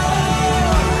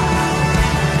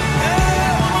 Hey,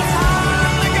 one more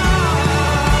time, the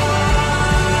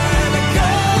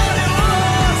God who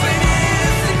was and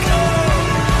is to come.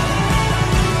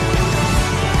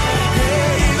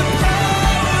 Hey, the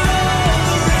power of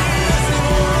the risen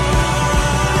one.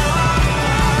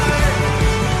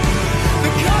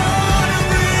 The God who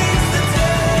brings the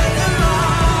dead to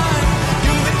life.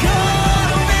 You're the God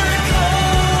of miracles.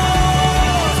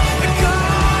 The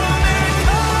God of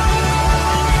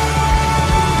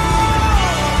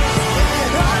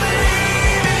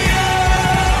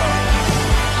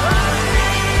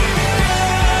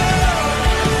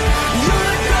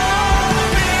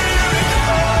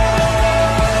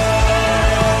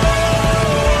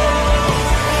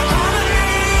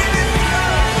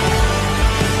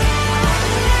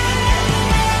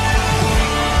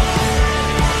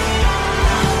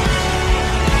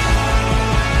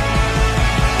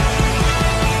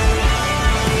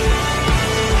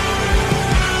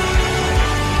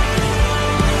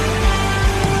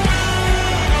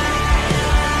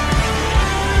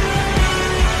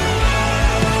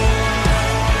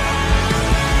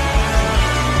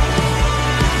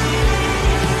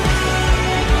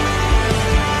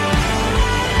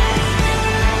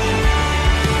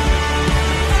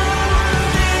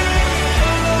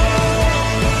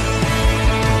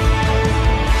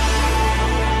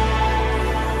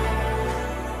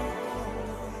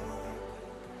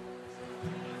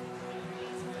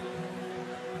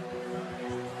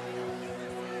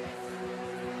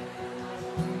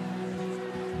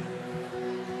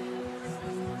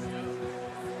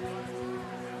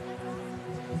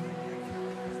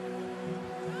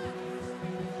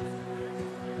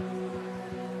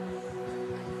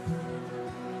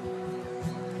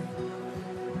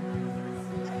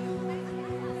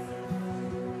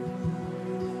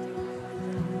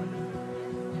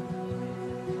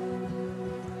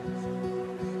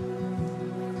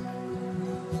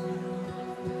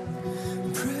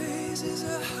praise is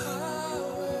a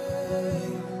highway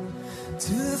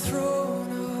to the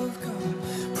throne of God.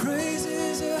 Praise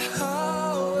is a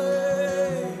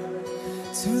highway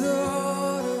to the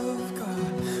heart of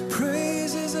God.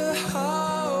 Praise is a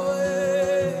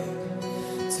highway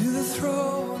to the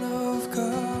throne of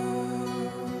God.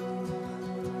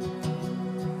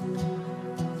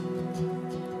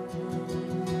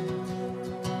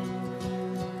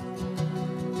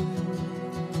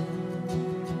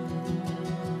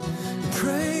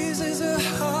 Praise is a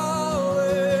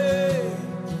highway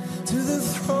to the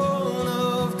throne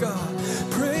of God.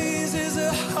 Praise is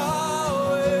a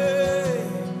highway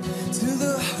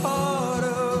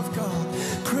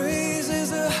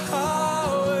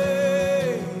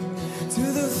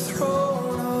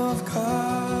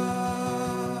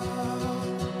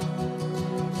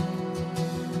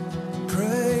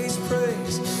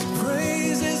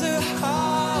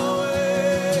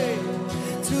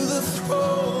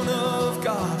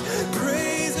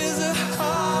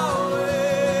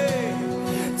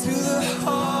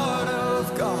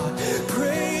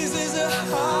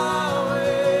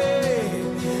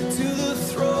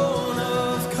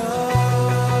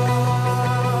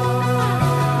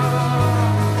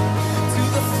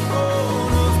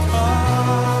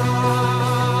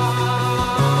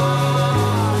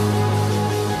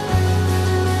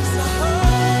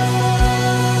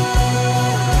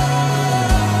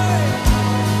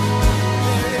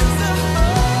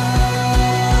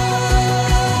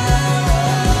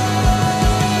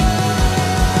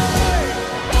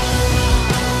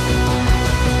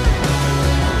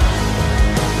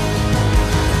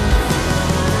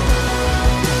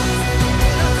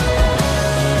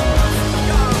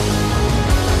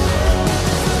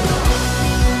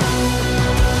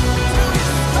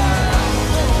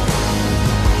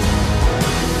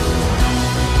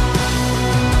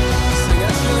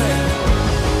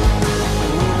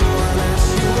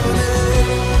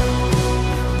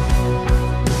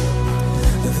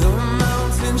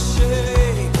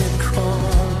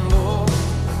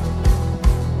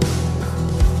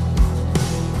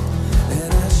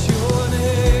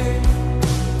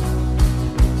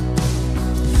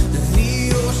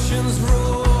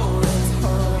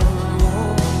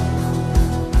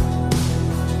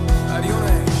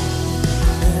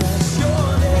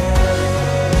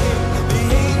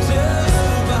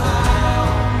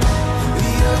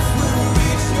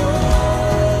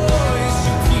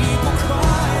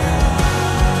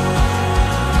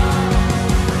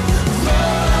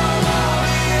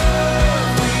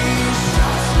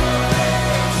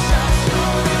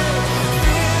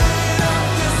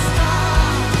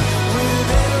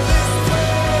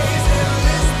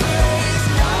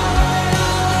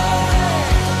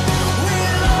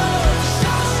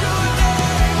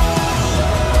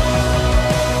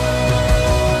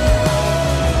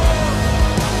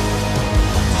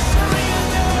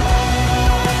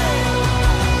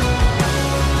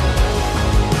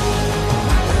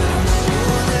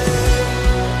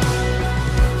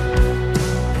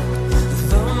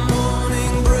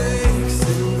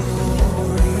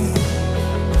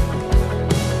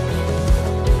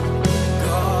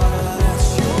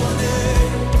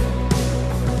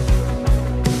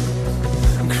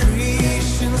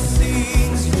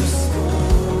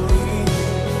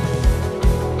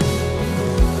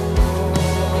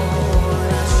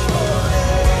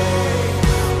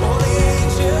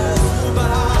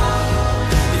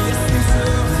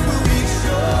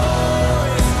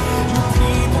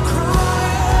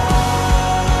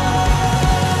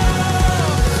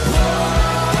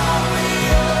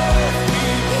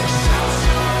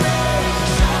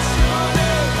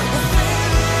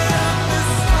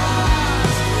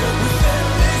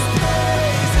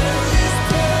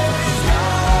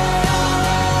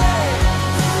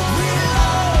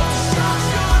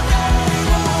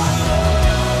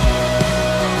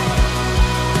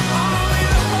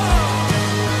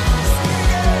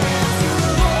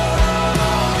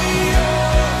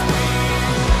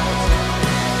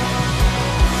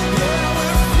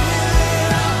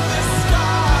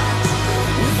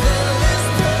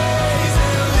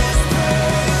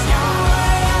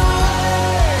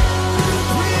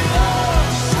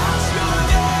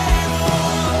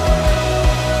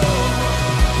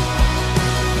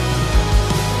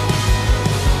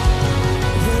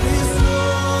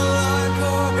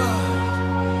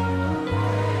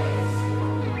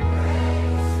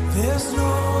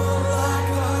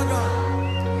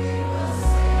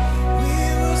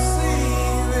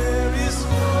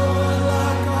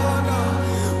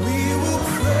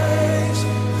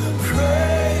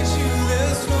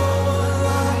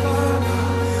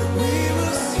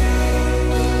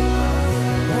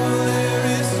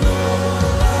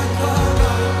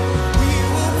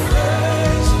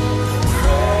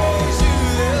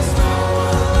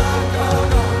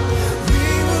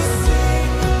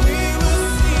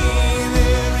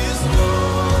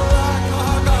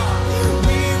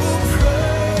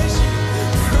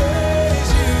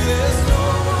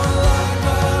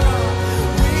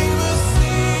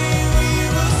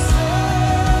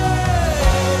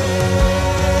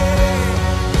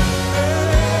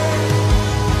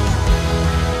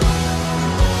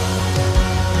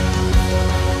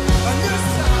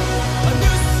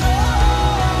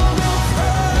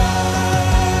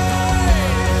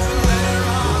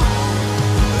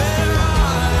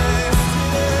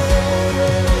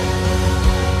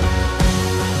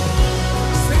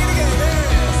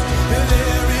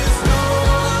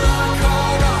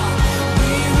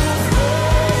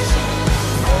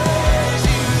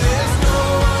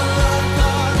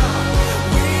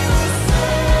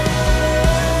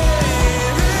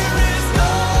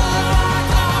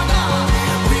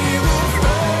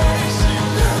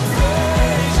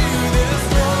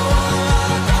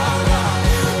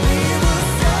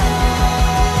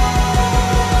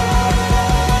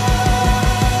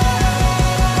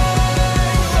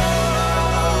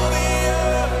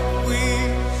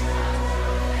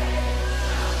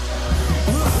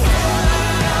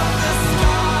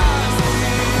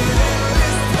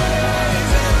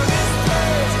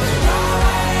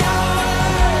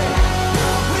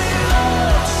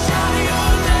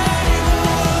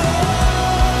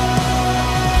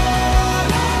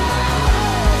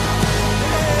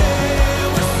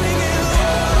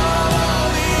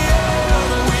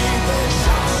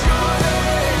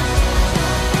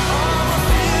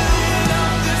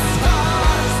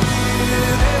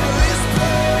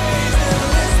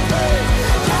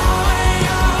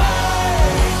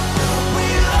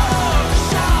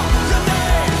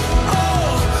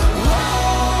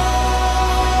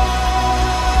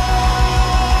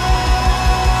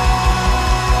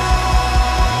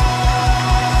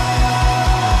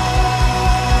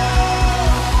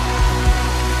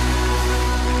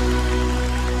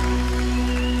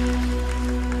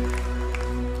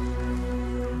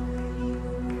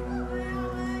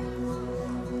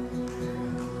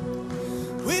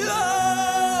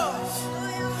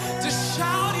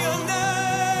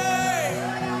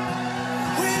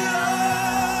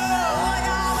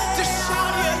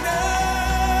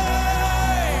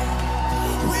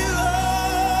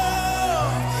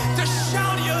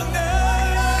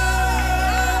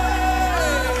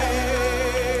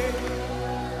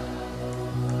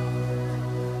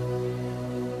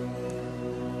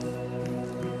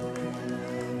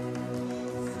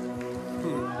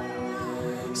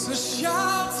So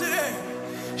shout today,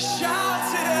 shout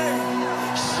today,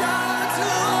 shout unto the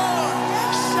Lord,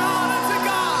 shout unto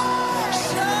God,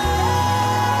 shout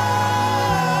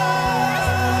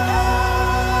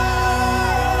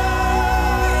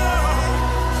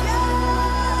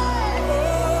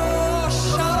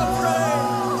of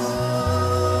praise.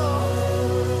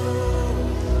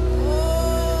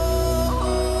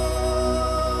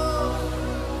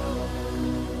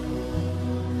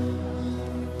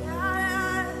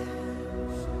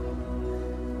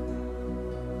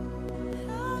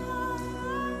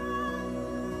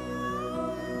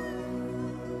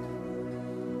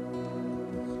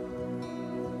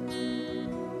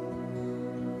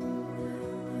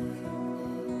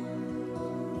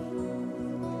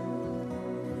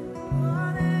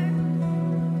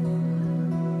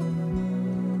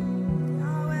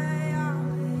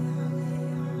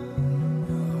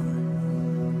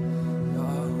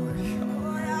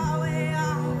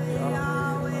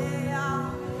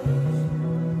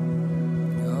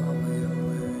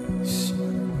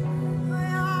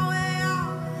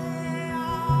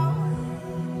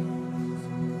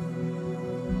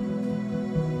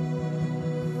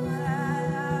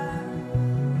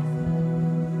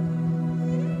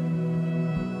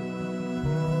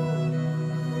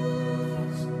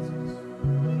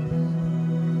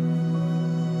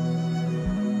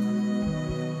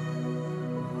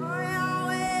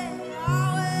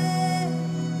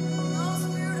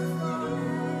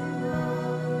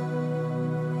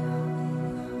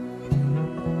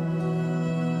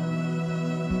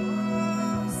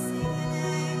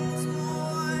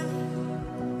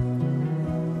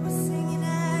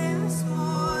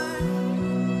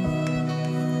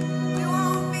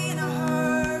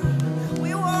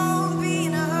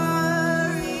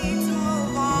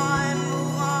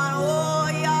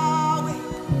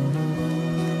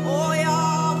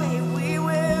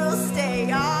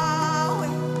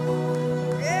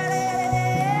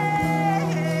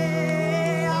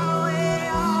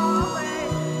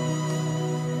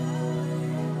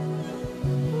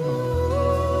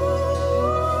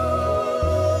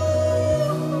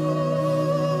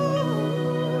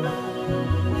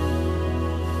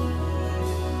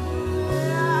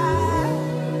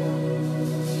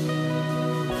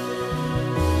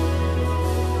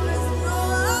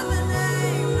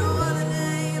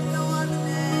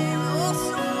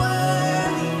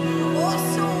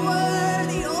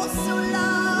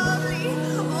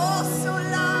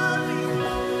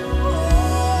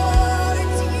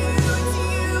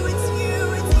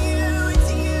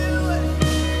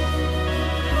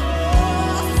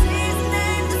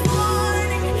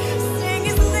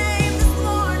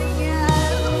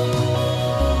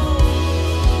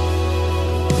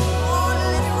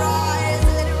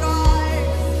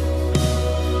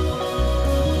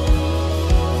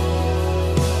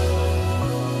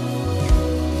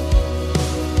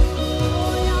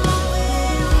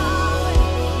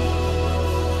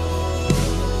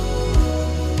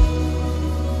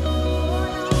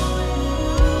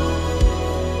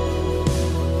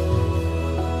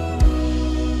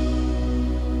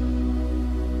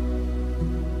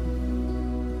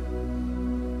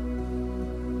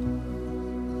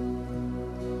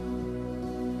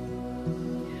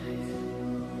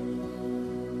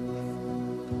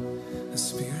 The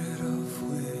spirit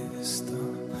of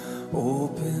wisdom,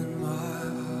 open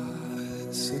my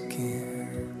eyes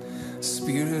again.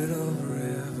 Spirit of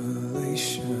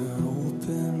revelation,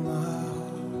 open my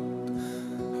heart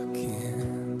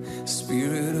again.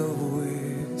 Spirit of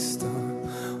wisdom,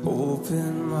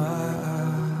 open my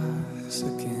eyes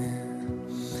again.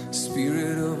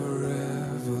 Spirit of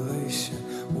revelation,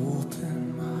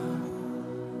 open my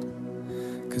heart.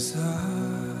 'Cause I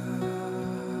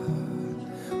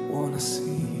wanna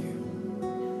see you,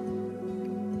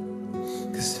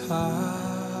 'cause I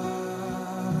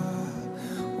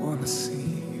wanna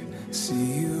see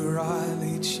you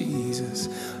rightly, Jesus.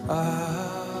 I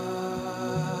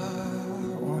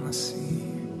wanna see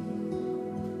you.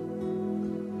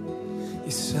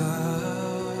 Yes, I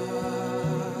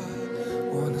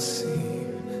wanna see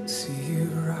you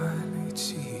rightly,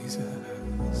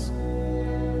 Jesus.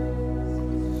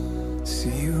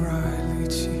 See you rightly,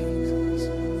 Jesus.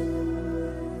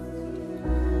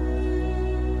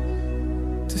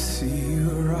 To see you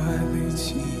rightly,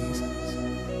 Jesus.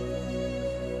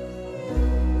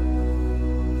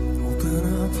 Open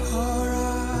up our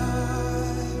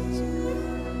eyes.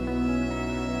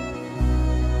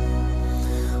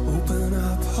 Open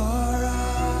up our eyes.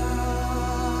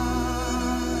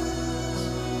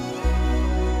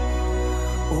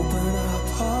 Open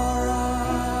up our eyes.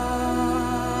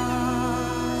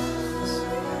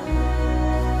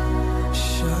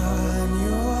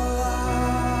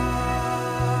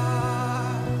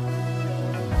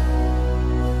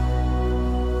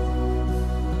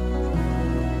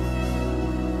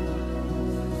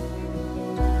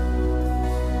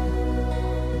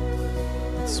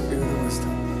 Spirit of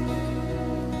wisdom.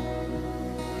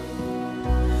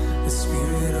 The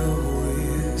Spirit of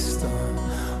wisdom,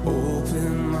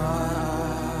 open my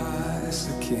eyes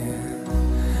again.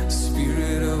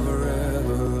 Spirit of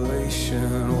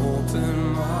revelation,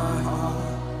 open my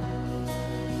heart.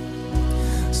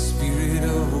 Spirit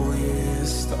of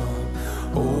wisdom,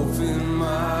 open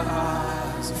my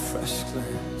eyes, a fresh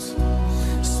glimpse.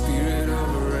 Spirit of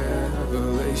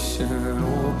revelation,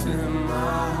 open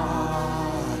my heart.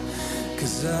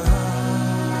 'Cause I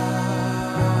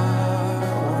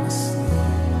wanna see.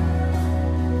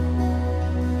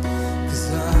 'Cause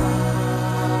I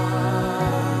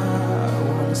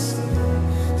wanna see,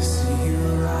 to see you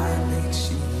rightly,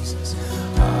 Jesus.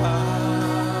 I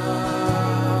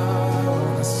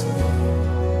wanna see.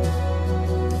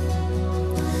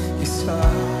 Yes, I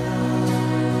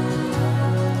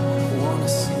wanna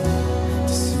see,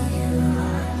 to see you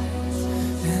right.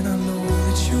 And I know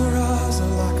that your eyes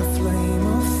are like a flame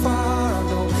of fire.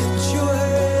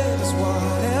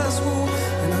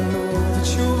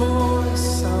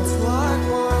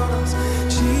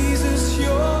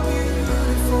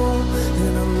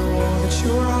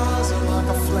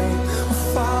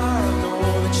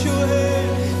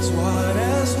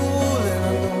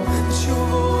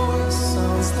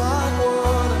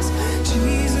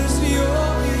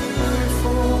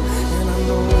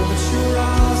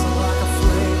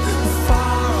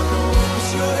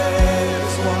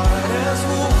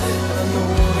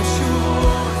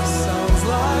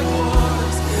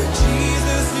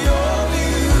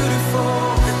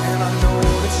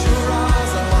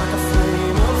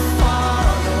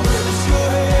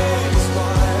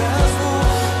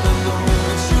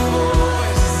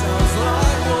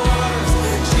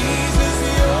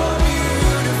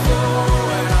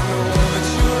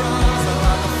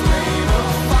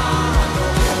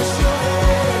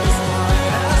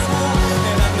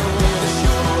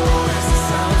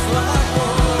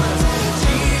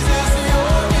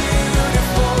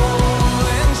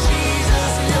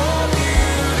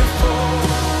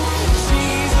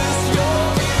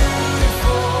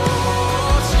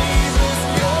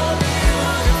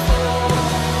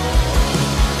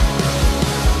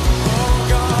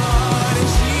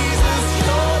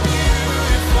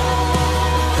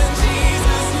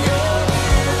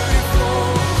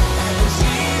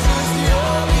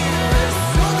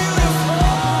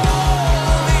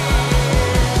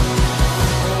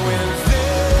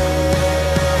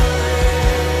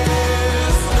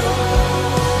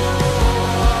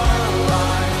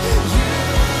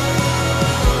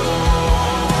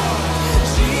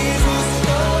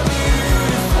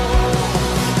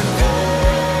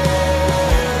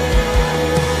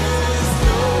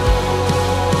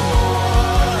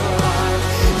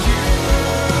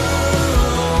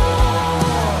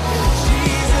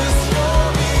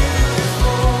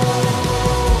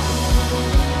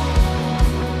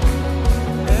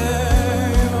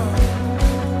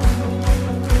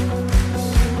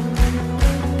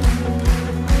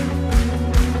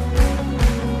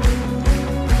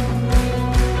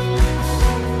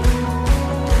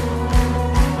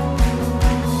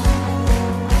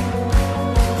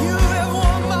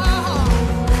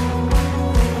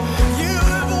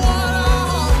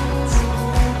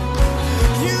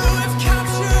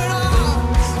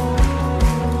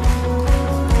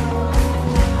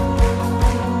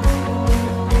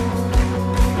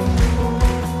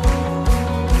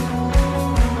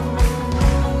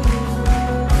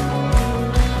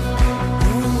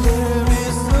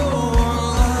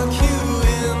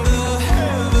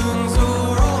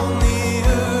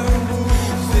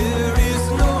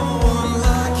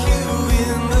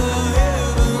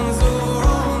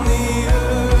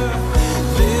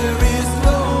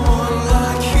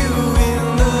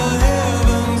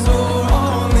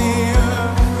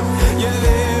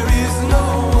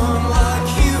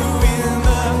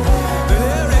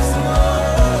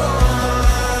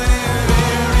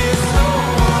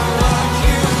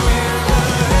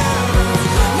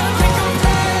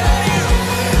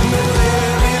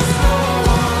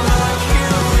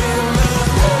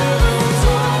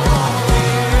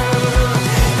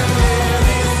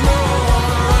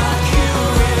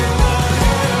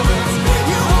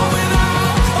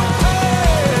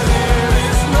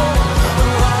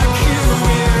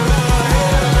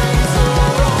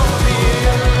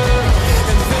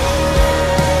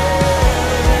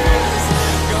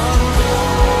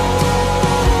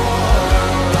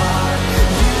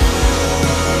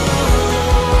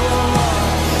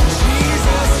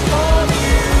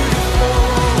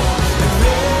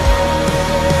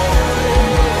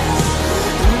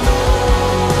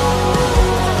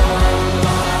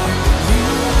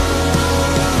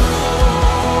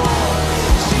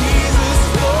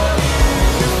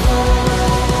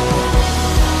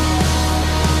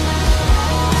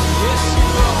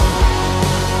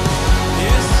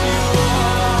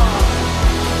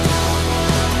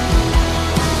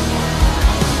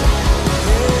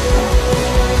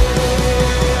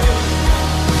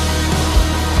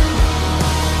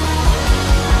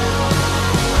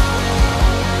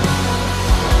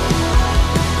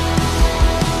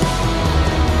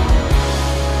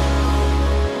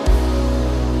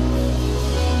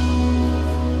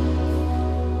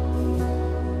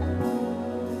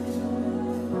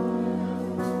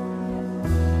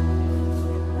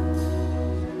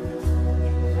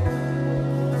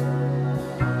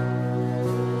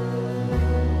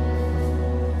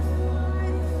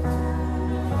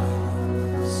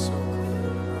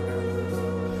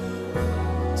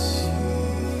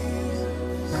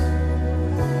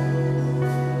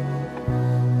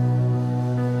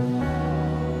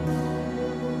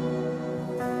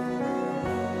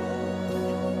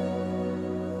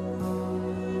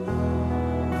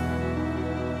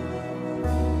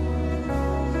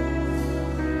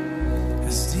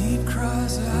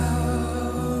 cries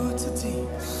out to deep,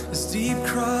 as deep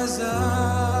cries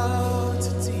out to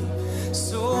deep,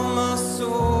 so my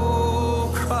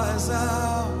soul cries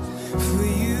out for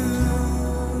you.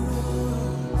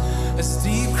 As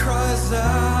deep cries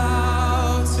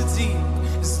out to deep,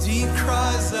 as deep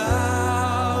cries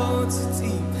out to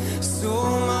deep, so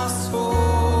my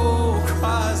soul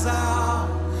cries out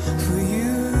for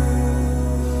you.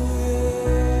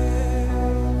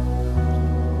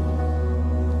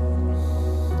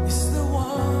 It's the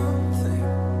one thing,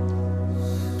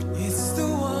 it's the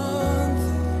one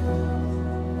thing,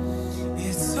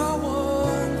 it's our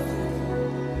one thing,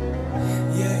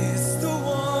 yeah, it's the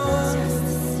one, just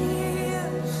to see you,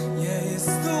 yeah,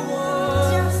 it's the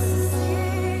one, just to see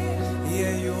you,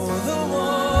 yeah, you're the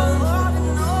one, Lord, I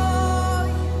know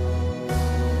you.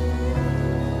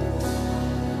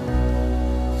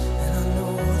 And I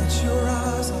know that your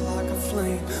eyes are like a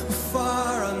flame of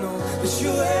fire. I know that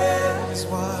your hair is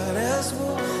white as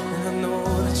wool. And I know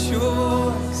that your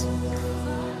voice,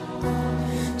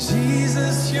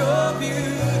 Jesus, you're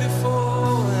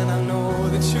beautiful. And I know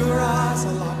that your eyes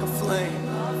are like a flame.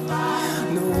 I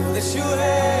know that your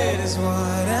head is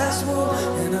white as wool.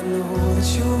 And I know that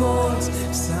your voice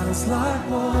sounds like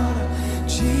water.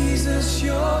 Jesus,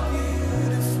 you're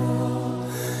beautiful.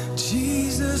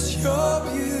 Jesus, you're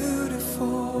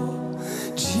beautiful.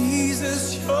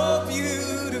 Jesus, you're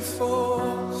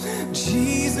beautiful.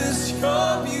 Jesus,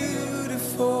 you're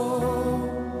beautiful.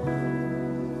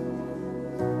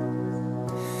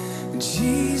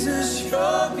 Jesus,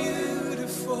 you're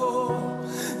beautiful.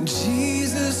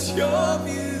 Jesus, you're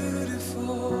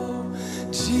beautiful.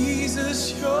 Jesus,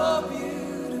 you're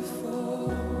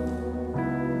beautiful.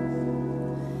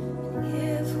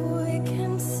 If we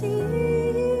can see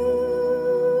you,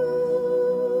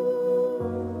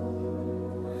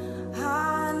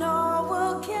 I know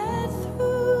we'll get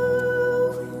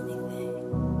through anything.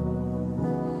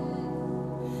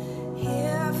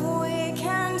 If we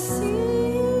can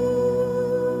see you,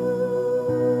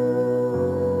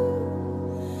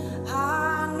 I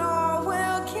know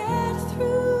we'll get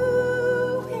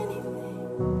through anything.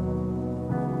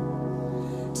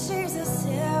 Jesus,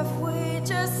 if we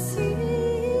just see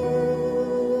you,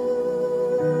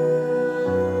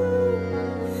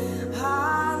 I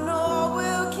know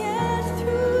we'll get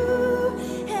through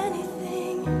anything.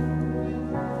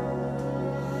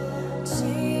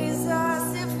 Jesus,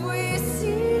 if we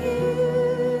see you,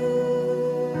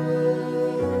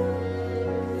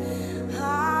 I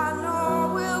know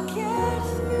we'll get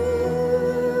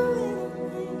through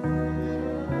anything.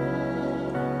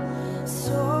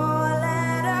 So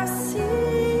let us see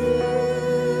you.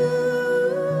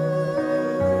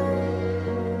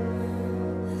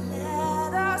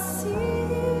 Let us see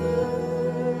you.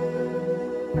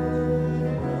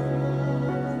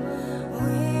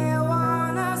 We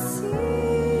wanna see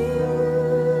you.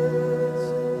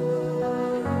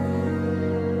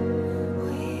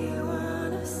 We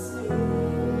wanna see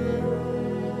you.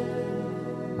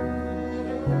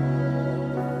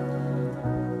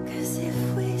 'Cause if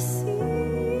we see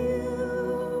you,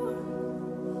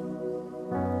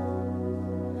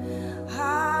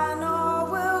 I know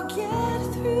we'll get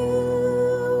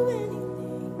through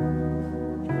anything.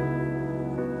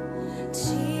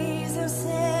 Jesus,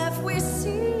 if we see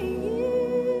you,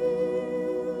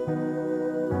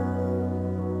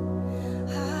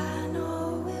 I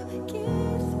know we'll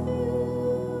get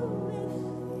through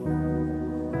anything.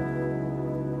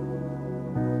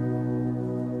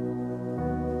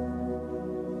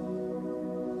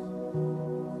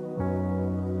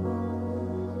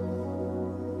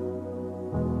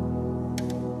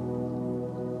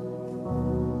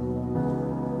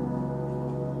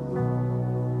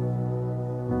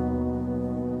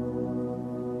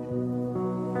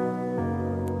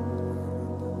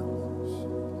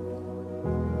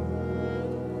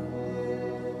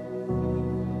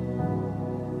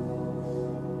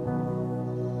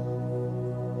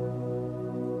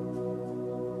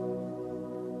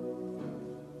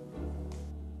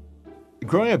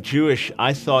 Growing up Jewish,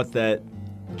 I thought that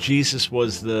Jesus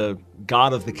was the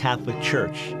God of the Catholic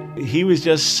Church. He was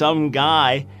just some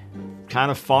guy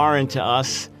kind of foreign to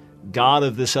us, God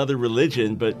of this other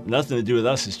religion, but nothing to do with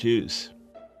us as Jews.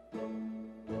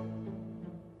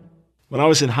 When I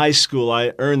was in high school,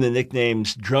 I earned the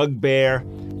nicknames Drug Bear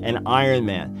and Iron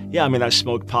Man. Yeah, I mean, I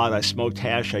smoked pot, I smoked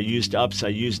hash, I used ups, I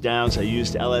used downs, I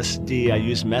used LSD, I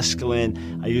used mescaline,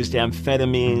 I used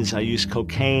amphetamines, I used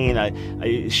cocaine, I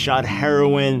shot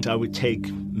heroin. I would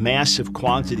take massive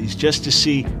quantities just to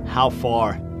see how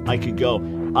far I could go.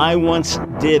 I once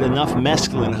did enough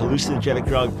mescaline, a hallucinogenic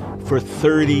drug, for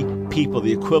 30 people,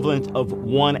 the equivalent of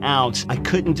 1 ounce. I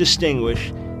couldn't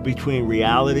distinguish between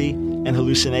reality and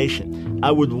hallucination.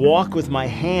 I would walk with my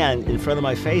hand in front of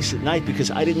my face at night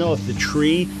because I didn't know if the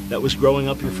tree that was growing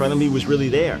up in front of me was really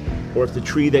there, or if the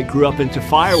tree that grew up into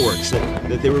fireworks,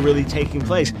 that they were really taking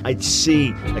place. I'd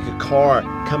see like a car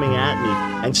coming at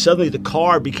me, and suddenly the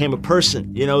car became a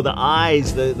person. You know, the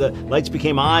eyes, the lights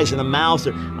became eyes and a mouth.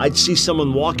 Or I'd see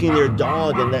someone walking their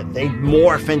dog, and that they'd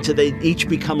morph into, they'd each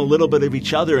become a little bit of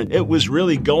each other, and it was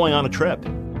really going on a trip.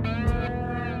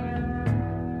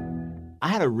 I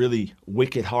had a really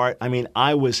wicked heart. I mean,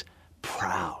 I was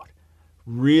proud,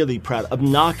 really proud,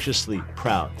 obnoxiously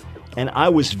proud. And I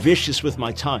was vicious with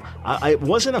my tongue. I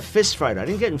wasn't a fist fighter. I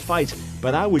didn't get in fights,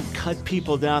 but I would cut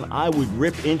people down. I would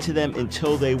rip into them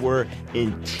until they were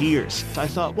in tears. I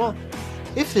thought, well,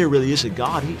 if there really is a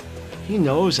God, he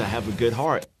knows I have a good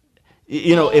heart.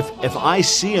 You know, if I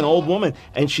see an old woman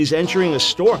and she's entering a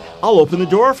store, I'll open the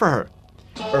door for her.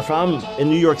 Or if I'm in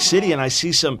New York City and I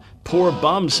see some poor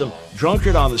bum, some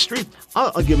drunkard on the street,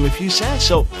 I'll give him a few cents.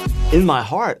 So in my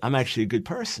heart, I'm actually a good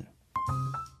person.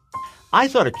 I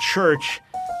thought a church,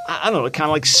 I don't know, kind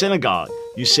of like synagogue.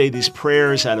 You say these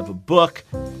prayers out of a book,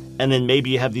 and then maybe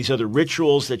you have these other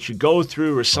rituals that you go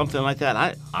through or something like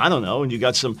that. I don't know, and you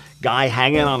got some guy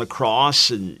hanging on a cross,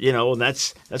 and you know, and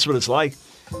that's what it's like.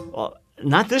 Well,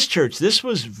 not this church. This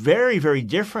was very, very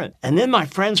different. And then my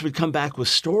friends would come back with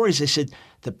stories. They said,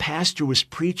 the pastor was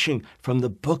preaching from the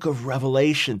book of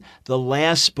Revelation, the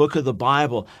last book of the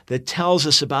Bible that tells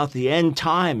us about the end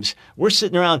times. We're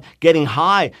sitting around getting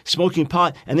high, smoking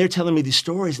pot, and they're telling me these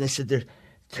stories. And they said,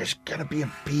 there's going to be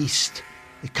a beast.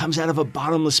 It comes out of a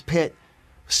bottomless pit,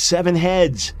 7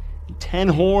 heads, 10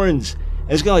 horns,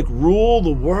 and it's going to like rule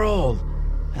the world.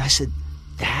 And I said,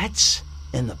 that's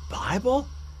in the Bible?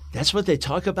 That's what they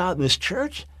talk about in this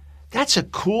church? That's a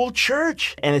cool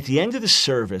church. And at the end of the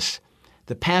service,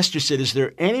 the pastor said, is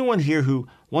there anyone here who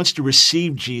wants to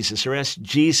receive Jesus or ask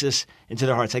Jesus into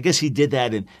their hearts? I guess he did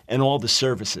that in all the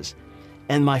services.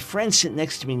 And my friend sitting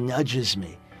next to me nudges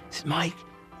me. He said, Mike,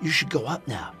 you should go up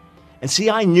now. And see,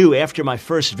 I knew after my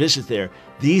first visit there,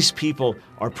 these people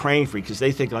are praying for me because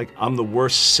they think like I'm the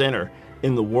worst sinner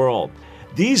in the world.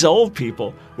 These old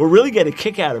people will really get a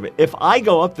kick out of it. If I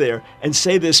go up there and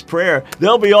say this prayer,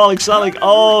 they'll be all excited, like,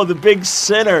 oh, the big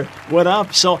sinner went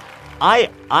up. So I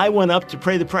went up to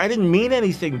pray the prayer. I didn't mean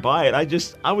anything by it.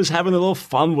 I was having a little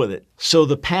fun with it. So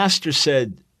the pastor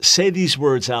said, say these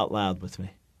words out loud with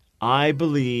me. I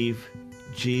believe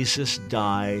Jesus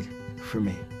died for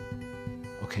me.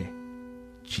 Okay.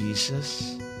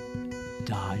 Jesus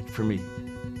died for me.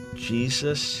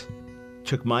 Jesus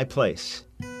took my place.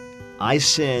 I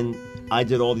sinned. I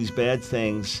did all these bad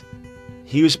things.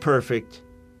 He was perfect.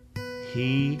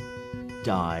 He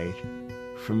died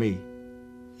for me.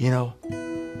 You know,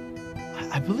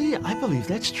 I believe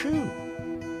that's true.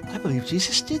 I believe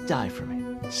Jesus did die for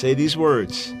me. Say these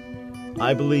words.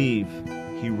 I believe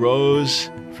he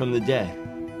rose from the dead.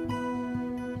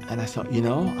 And I thought, you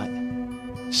know,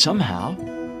 somehow,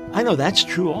 I know that's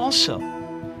true also.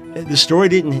 The story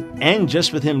didn't end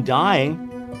just with him dying,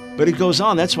 but it goes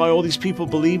on. That's why all these people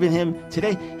believe in him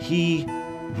today. He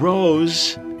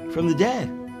rose from the dead.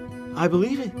 I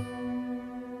believe it.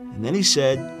 And then he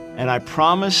said, and I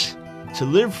promise to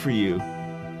live for you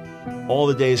all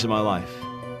the days of my life.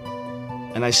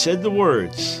 And I said the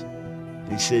words.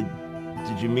 He said,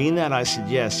 did you mean that? I said,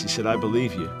 yes. He said, I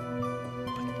believe you.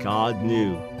 But God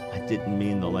knew I didn't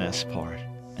mean the last part.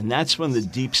 And that's when the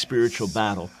deep spiritual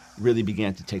battle really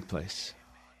began to take place.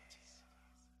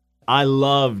 I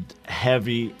loved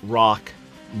heavy rock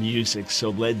music, so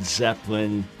Led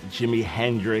Zeppelin, Jimi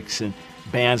Hendrix, and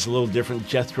bands a little different,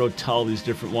 Jethro Tull, these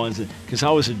different ones. Because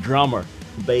I was a drummer,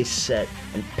 bass set,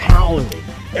 and pounding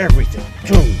everything.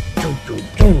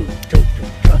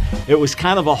 It was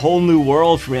kind of a whole new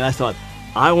world for me, and I thought,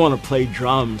 I want to play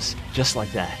drums just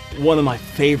like that. One of my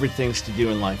favorite things to do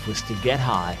in life was to get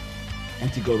high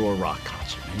and to go to a rock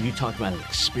concert. And you talk about an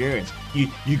experience.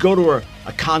 You go to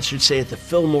a concert, say, at the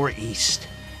Fillmore East,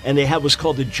 and they have what's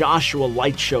called the Joshua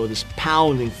Light Show, this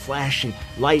pounding, flashing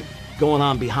light going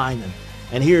on behind them.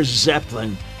 And here's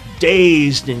Zeppelin,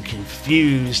 dazed and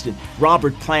confused, and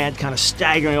Robert Plant kind of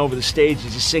staggering over the stage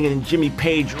as he's singing, and Jimmy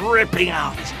Page ripping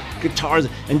out his guitars,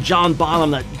 and John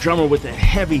Bonham, that drummer with a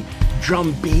heavy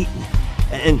drum beat,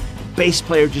 and bass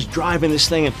player just driving this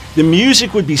thing. And the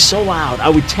music would be so loud, I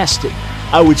would test it.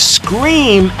 I would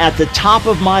scream at the top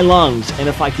of my lungs, and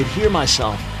if I could hear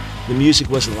myself, the music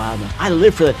wasn't loud enough. I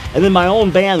lived for that. And then my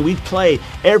own band, we'd play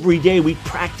every day. We'd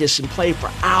practice and play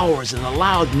for hours, and the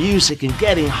loud music and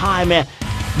getting high, man.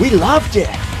 We loved it.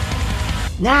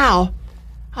 Now,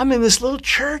 I'm in this little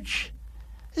church.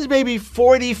 There's maybe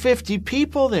 40, 50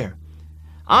 people there.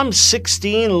 I'm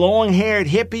 16, long-haired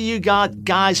hippie. You got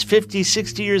guys 50,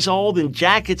 60 years old in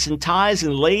jackets and ties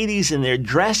and ladies in their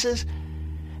dresses.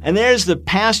 And there's the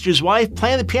pastor's wife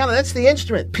playing the piano. That's the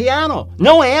instrument, piano.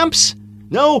 No amps,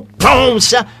 no boom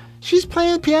sound. She's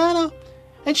playing the piano,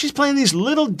 and she's playing these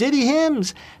little ditty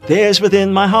hymns. There's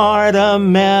within my heart a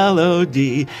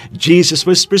melody. Jesus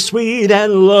whispers sweet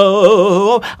and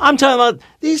low. I'm talking about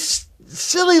these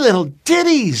silly little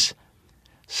ditties.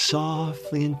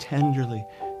 Softly and tenderly,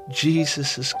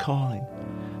 Jesus is calling.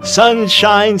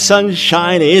 Sunshine,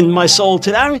 sunshine in my soul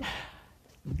today. I mean,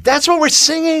 that's what we're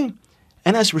singing.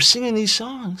 And as we're singing these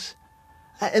songs,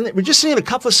 and we're just singing a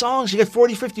couple of songs, you got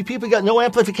 40, 50 people, you got no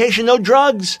amplification, no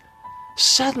drugs.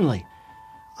 Suddenly,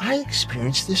 I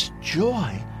experienced this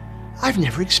joy I've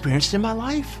never experienced in my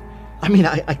life. I mean,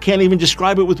 I can't even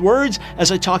describe it with words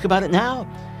as I talk about it now.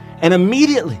 And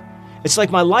immediately, it's like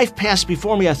my life passed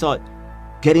before me. I thought,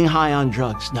 getting high on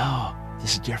drugs, no,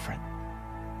 this is different.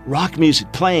 Rock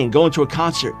music, playing, going to a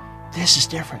concert, this is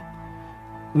different.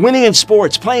 Winning in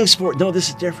sports, playing sport, no, this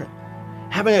is different.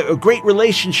 Having a great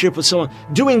relationship with someone,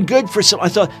 doing good for someone, I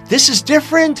thought, this is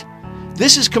different.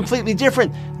 This is completely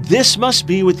different. This must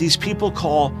be what these people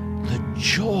call the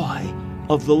joy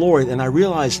of the Lord. And I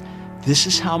realized this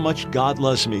is how much God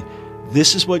loves me.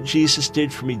 This is what Jesus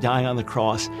did for me dying on the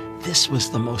cross. This was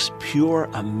the most pure,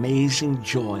 amazing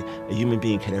joy a human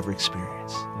being could ever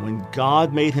experience. When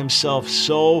God made himself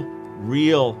so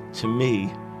real to me,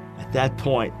 at that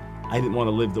point, I didn't want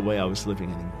to live the way I was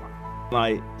living anymore.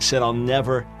 I said, I'll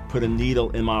never put a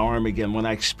needle in my arm again. When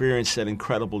I experienced that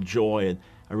incredible joy and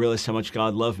I realized how much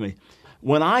God loved me.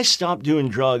 When I stopped doing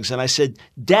drugs and I said,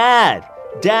 Dad,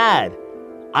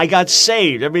 I got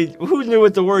saved. I mean, who knew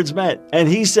what the words meant? And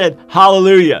he said,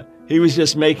 hallelujah. He was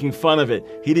just making fun of it.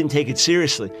 He didn't take it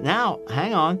seriously. Now,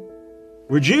 hang on.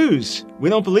 We're Jews. We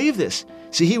don't believe this.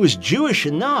 See, he was Jewish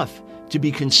enough to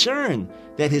be concerned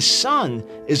that his son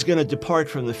is going to depart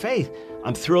from the faith.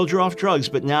 I'm thrilled you're off drugs,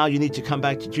 but now you need to come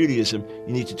back to Judaism.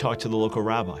 You need to talk to the local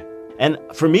rabbi. And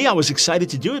for me, I was excited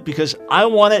to do it because I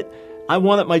wanted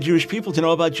my Jewish people to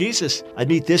know about Jesus. I'd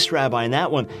meet this rabbi and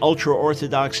that one,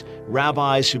 ultra-Orthodox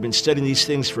rabbis who've been studying these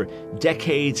things for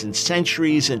decades and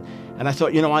centuries. And I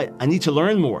thought, I need to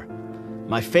learn more.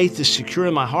 My faith is secure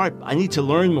in my heart. I need to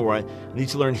learn more. I need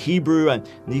to learn Hebrew. I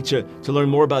need to learn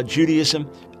more about Judaism.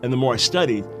 And the more I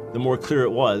studied, the more clear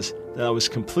it was that I was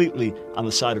completely on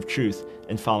the side of truth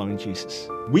and following Jesus.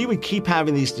 We would keep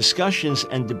having these discussions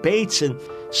and debates, and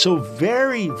so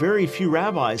very, very few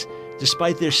rabbis,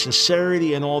 despite their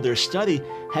sincerity and all their study,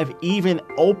 have even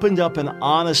opened up an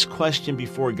honest question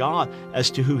before God as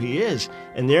to who he is.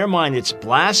 In their mind, it's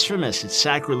blasphemous, it's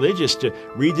sacrilegious. To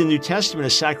read the New Testament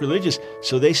is sacrilegious,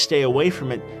 so they stay away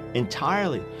from it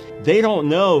entirely. They don't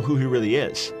know who he really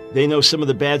is. They know some of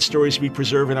the bad stories we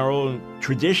preserve in our own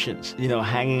traditions,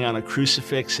 hanging on a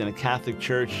crucifix in a Catholic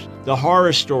church, the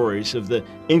horror stories of the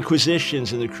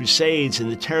Inquisitions and the Crusades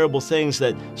and the terrible things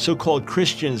that so-called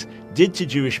Christians did to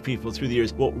Jewish people through the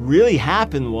years. What really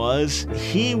happened was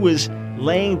he was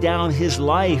laying down his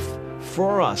life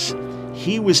for us.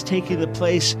 He was taking the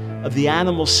place of the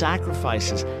animal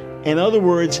sacrifices. In other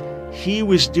words, he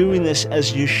was doing this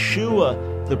as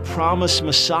Yeshua, the promised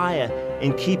Messiah,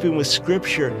 in keeping with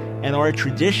Scripture and our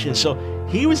tradition. So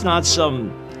he was not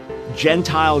some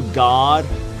Gentile God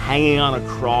hanging on a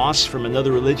cross from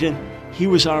another religion. He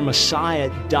was our Messiah,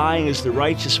 dying as the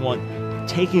righteous one,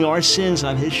 taking our sins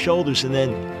on his shoulders and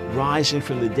then rising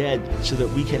from the dead so that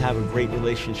we could have a great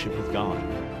relationship with God.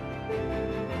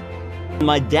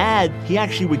 My dad, he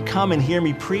actually would come and hear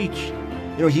me preach.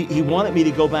 He wanted me to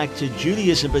go back to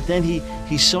Judaism, but then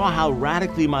he saw how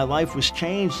radically my life was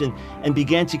changed and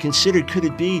began to consider, could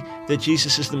it be that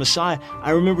Jesus is the Messiah?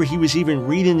 I remember he was even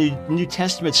reading the New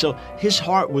Testament, so his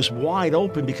heart was wide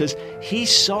open because he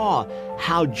saw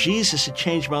how Jesus had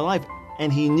changed my life,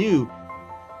 and he knew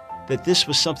that this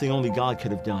was something only God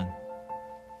could have done.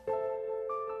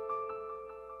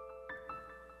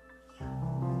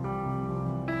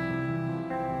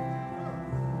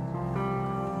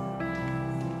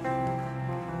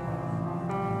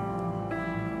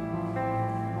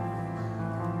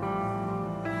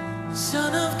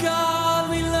 Son of God,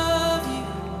 we love you.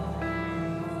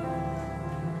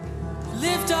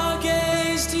 Lift our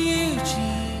gaze to you,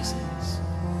 Jesus.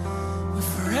 We're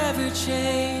forever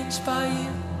changed by you.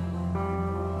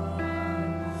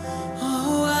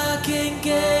 Oh, I can't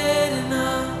get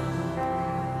enough.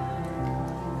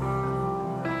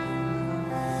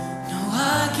 No,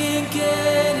 I can't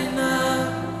get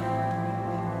enough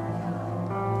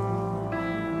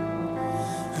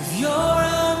of your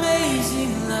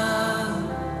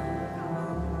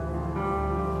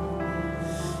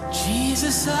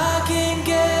Jesus, I can't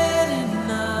get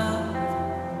enough.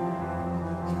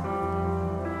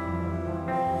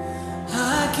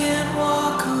 I can't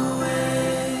walk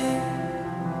away.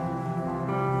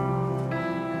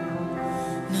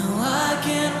 No, I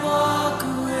can't walk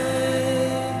away.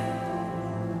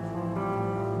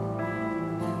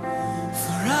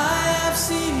 For I have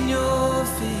seen your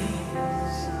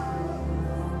face,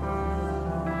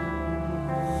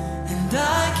 and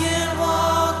I can't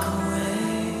walk away.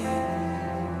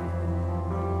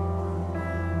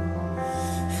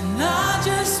 And I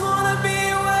just wanna be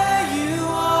where you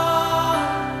are.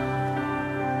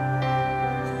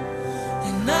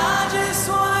 And I just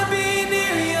wanna be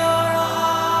near your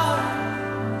heart.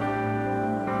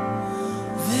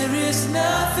 There is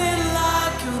nothing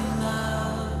like your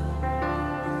love.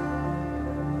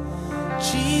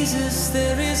 Jesus,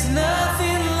 there is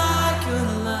nothing like your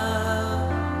love.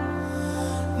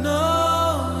 No,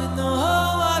 in the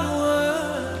whole wide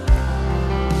world.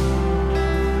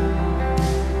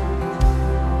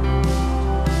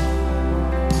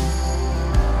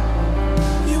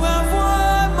 You have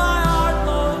won my heart,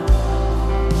 Lord.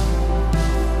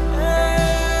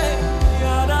 Hey,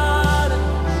 yada.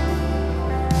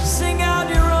 Sing out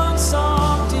your own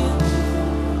song, Tim.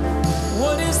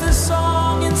 What is the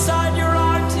song inside your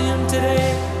heart, Tim, today?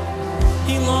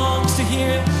 He longs to hear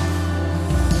it.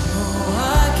 Oh,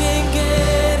 I can't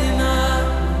get enough.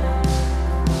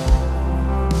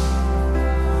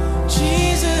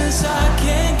 Jesus, I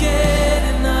can't get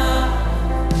enough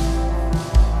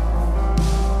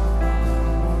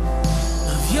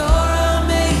of your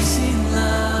amazing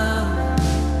love.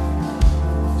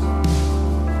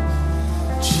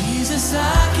 Jesus, I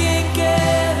can't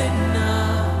get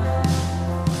enough.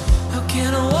 How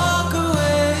can I walk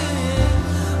away?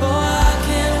 Oh, I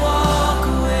can't walk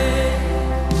away.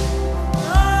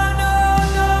 Oh, no,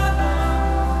 no, no.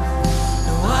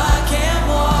 No, I can't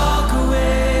walk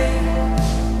away.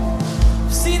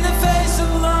 I've seen the face of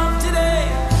love today,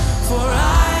 for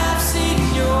I have seen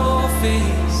your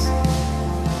face,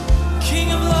 King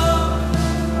of love.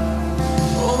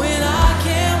 Oh, and I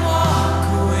can't walk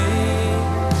away.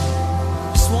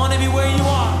 Just want to be where you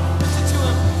are. Listen to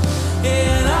him.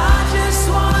 And I just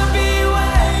want to be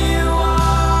where you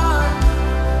are.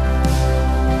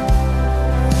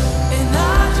 And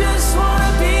I just want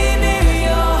to be near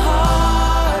your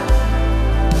heart.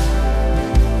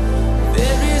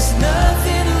 There is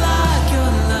nothing like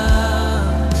your love.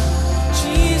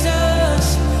 Jesus,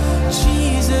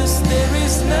 Jesus, there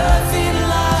is nothing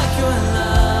like your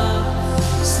love.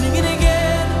 Sing it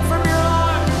again from your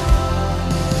heart.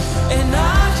 And I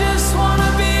just want to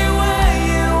be where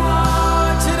you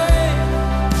are today.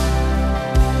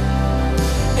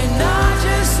 And I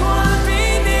just want to be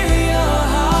near your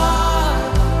heart.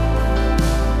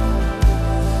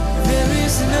 There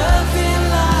is nothing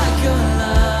like your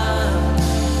love.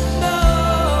 No,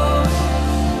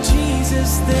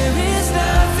 Jesus, there is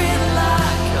nothing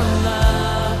like your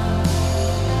love.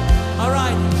 All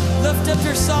right, lift up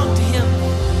your song to him.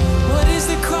 What is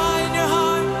the cry in your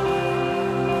heart?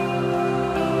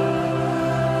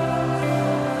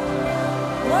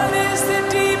 What is the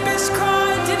deepest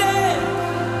cry today?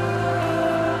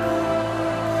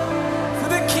 For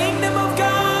the kingdom of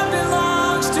God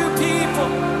belongs to people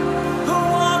who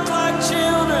walk like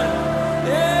children.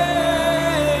 Yeah.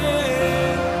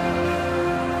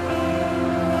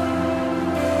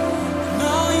 And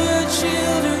all your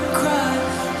children cry,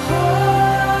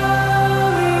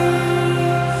 holy,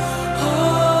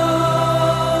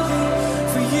 holy,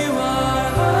 for you are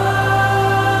holy.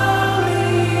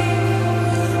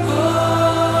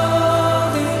 Holy,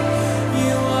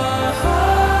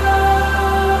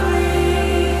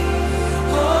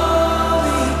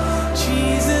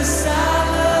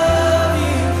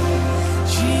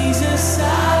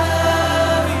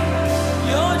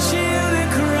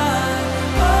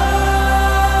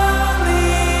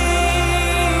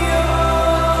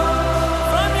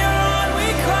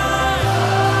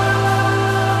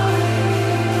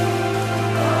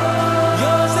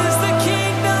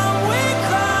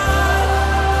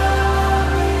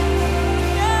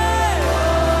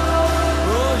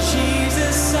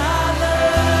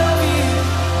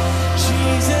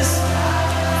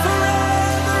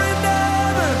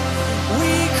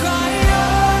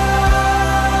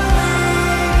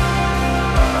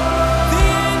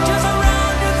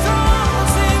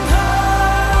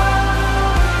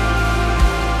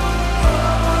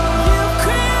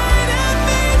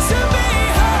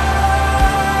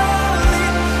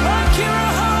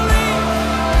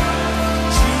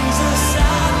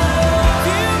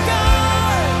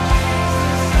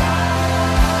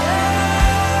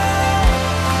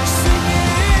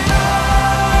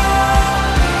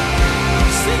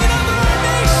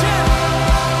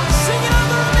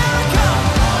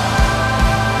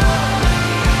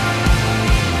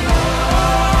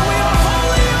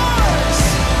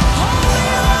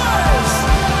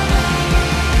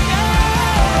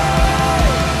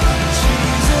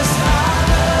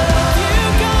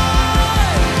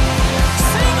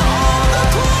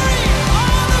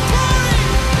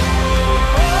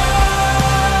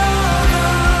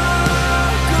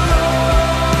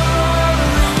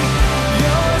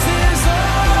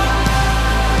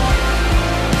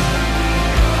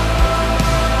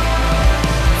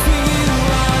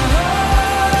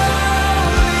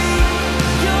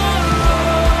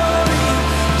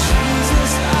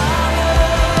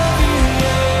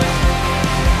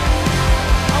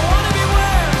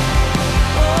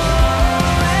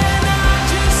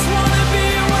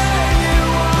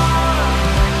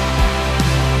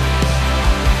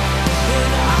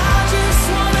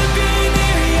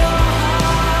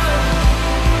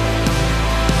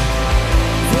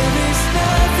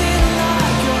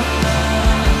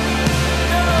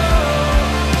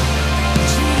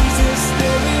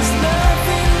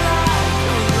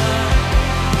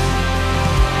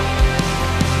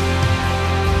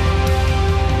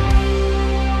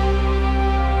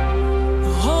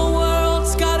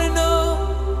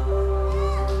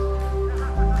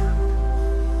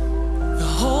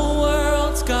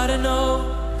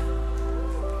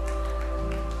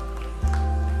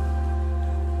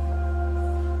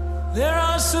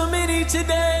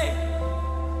 today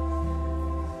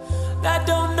that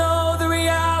don't know the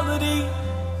reality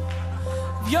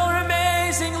of your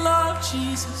amazing love,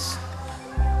 Jesus.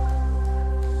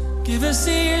 Give us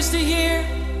ears to hear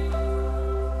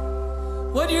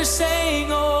what you're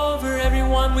saying over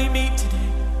everyone we meet today.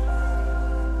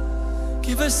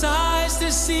 Give us eyes to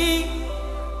see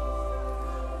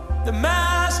the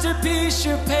masterpiece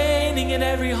you're painting in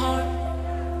every heart.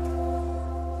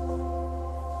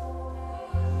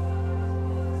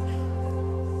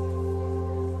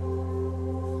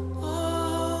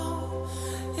 Oh,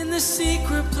 in the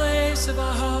secret place of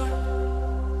our heart,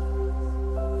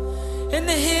 in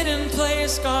the hidden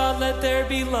place, God, let there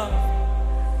be love.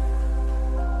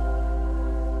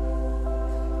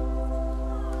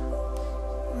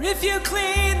 If you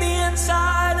clean the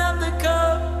inside of the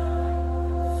cup,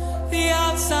 the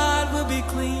outside will be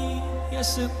clean.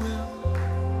 Yes, it will.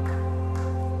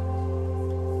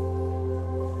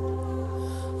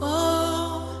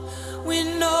 Oh,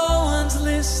 when no one's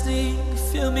listening,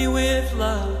 fill me with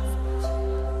love.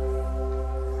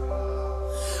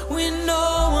 When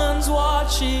no one's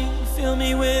watching, fill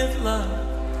me with love.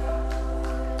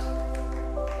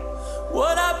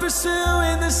 What I pursue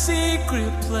in the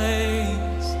secret place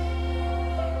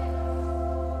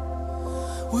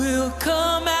will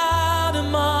come out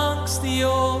amongst the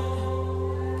open.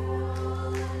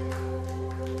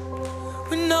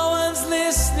 When no one's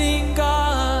listening,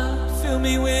 God, fill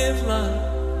me with love.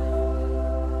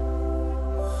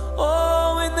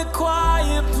 Oh, in the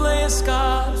quiet place,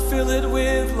 God, fill it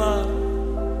with love.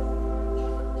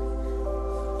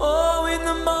 Oh, in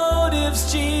the motives,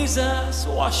 Jesus,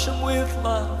 wash them with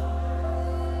love.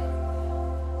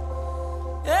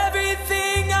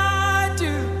 Everything I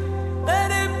do, let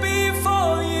it be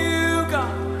for you,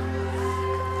 God.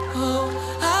 Oh,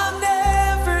 I've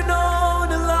never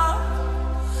known a love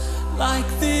like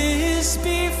this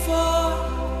before,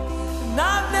 and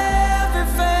I've never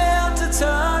felt a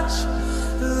touch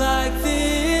like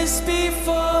this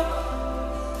before.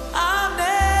 I've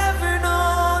never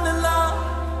known a love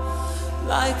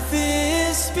like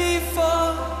this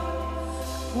before.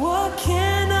 What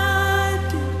can I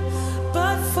do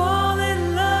but fall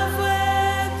in love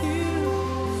with you?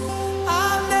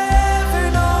 I've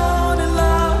never known a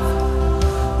love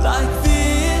like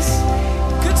this.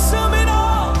 Consume it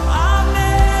all. I've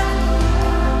never.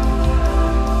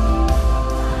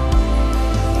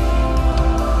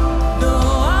 No,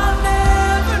 I've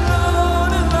never known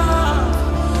a love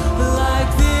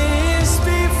like this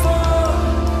before.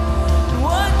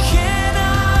 What can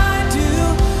I do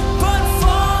but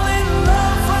fall in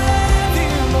love with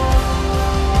you, Lord?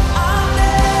 I've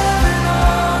never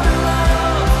known a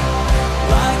love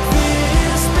like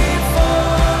this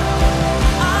before.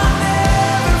 I've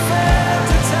never felt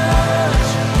a touch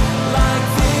like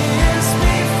this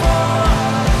before.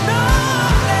 No,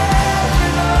 I've never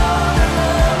known a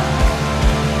love.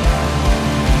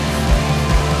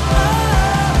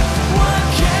 Oh, what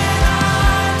can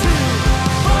I do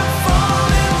but fall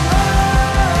in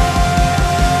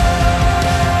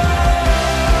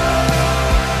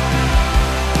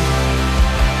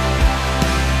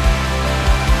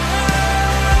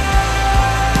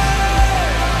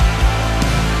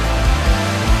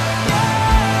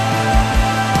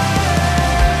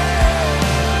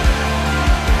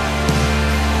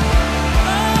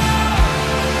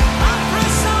I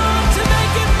press on to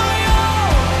make it my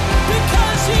own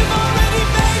because you've already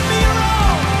made me your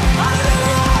own.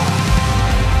 Hallelujah.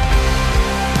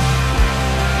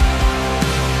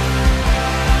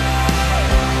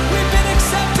 We've been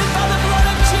accepted by the blood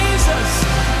of Jesus.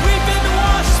 We've been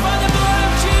washed by the blood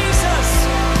of Jesus.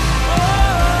 Oh.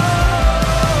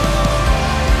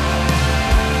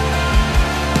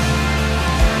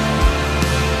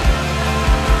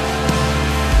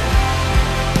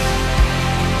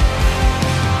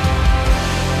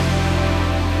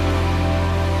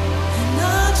 And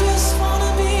I just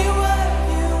wanna be where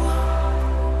you are.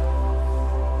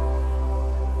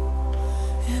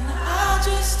 And I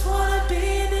just wanna be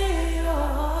near your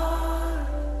heart.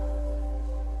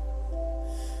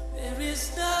 There is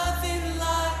nothing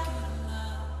like your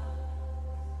love.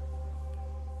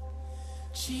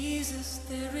 Jesus,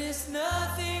 there is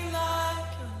nothing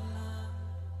like your love.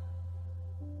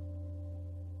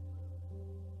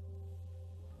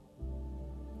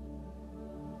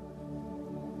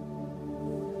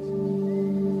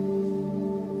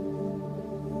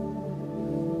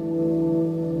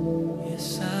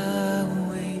 Yes, I will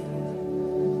wait.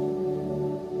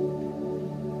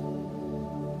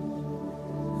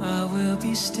 I will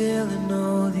be still and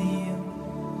know that you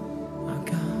are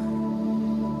God.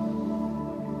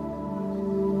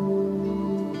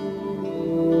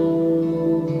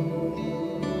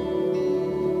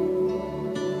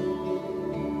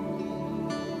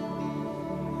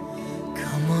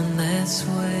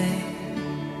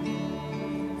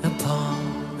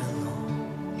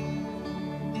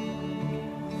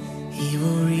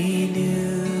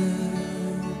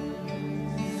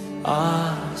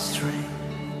 our strength.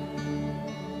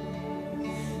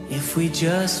 If we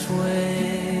just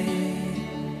wait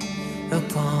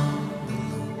upon the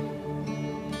Lord,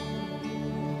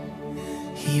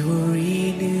 He will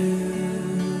renew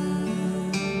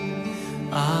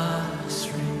our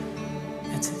strength.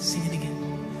 That's it, sing it again.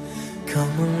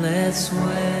 Come on, let's wait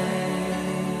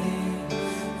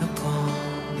upon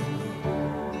the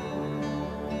Lord.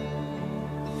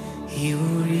 He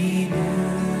will renew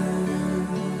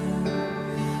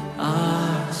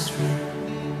our strength.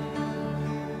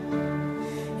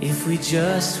 If we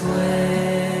just wait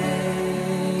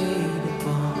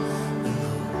upon the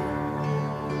Lord,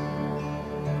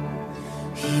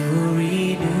 He will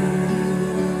renew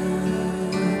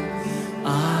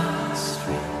our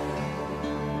strength.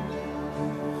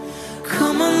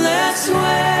 Come on, let's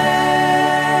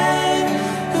wait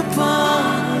upon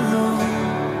the Lord.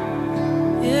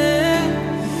 Yeah,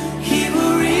 He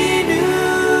will renew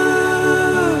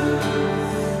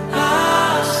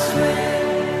our strength.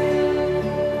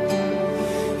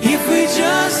 If we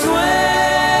just wait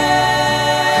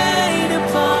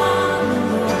upon the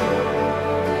Lord,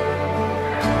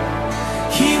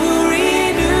 He will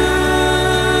renew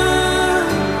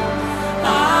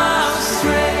our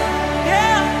strength.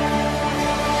 Yeah.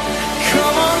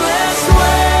 Come on, let's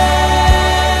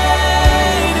wait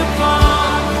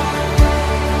upon.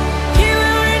 He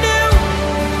will renew.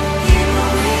 He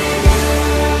will renew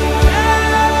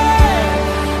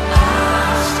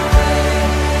our strength.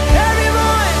 Every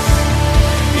voice.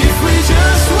 If we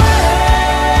just wait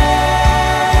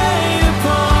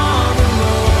upon the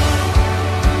Lord,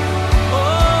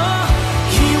 oh,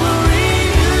 He will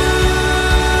renew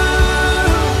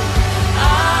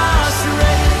our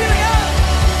strength. Here we go.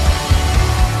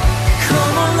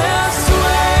 Come on, let's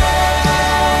wait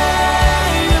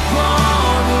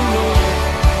upon the Lord.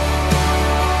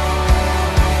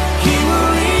 He will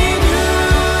renew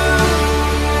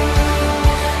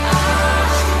our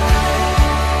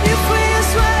strength. If we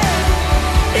just wait,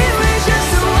 if we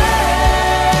just wait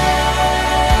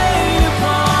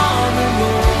upon the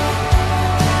Lord,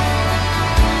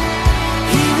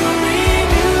 He will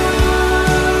renew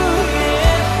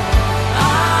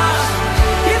our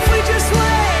strength. If we just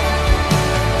wait.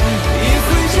 If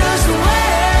we just wait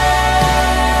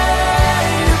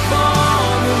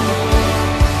upon the Lord,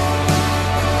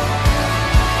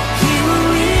 He will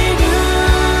renew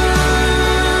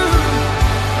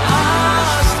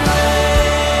our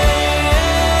strength.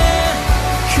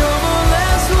 Come on,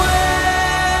 let's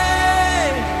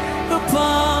wait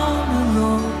upon the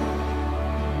Lord.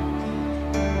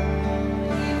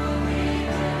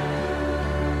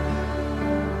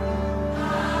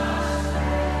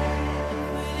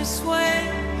 We just wait.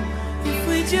 If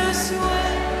we just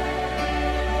wait.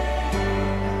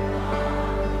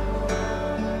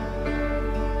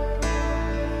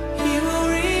 He will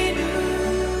renew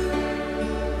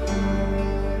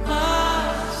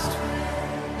our strength.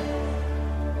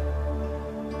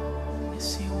 Yes,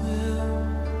 He will.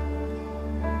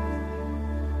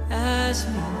 As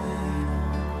we wait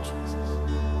on Jesus.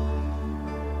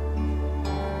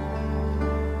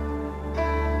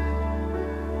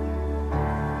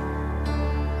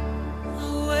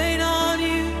 I'll wait on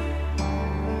You.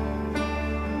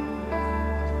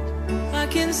 I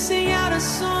can sing out a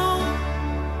song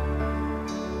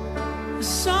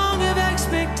of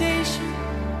expectation,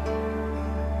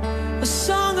 a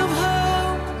song of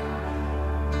hope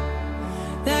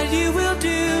that You will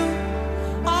do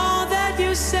all that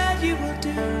You said You will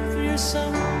do for Your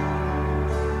Son.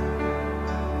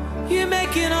 You're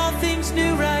making all things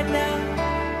new right now.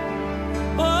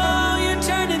 Oh, You're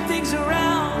turning things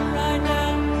around right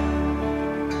now.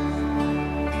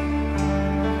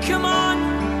 Come on.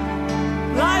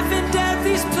 Life and death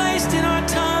He's placed in our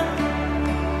tongue.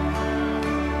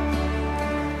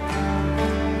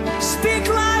 Speak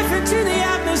life into the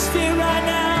atmosphere right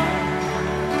now.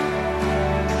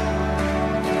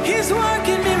 He's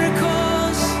working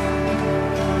miracles.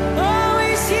 Oh,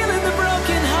 He's healing the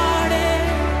brokenhearted.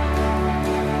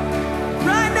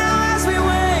 Right now as we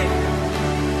wait,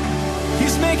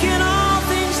 He's making all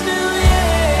things new.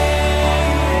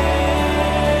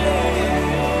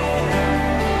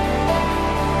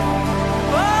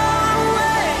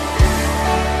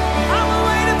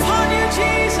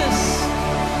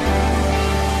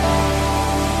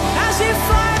 As You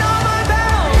fight all my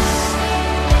battles,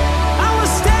 I will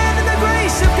stand in the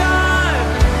grace of God.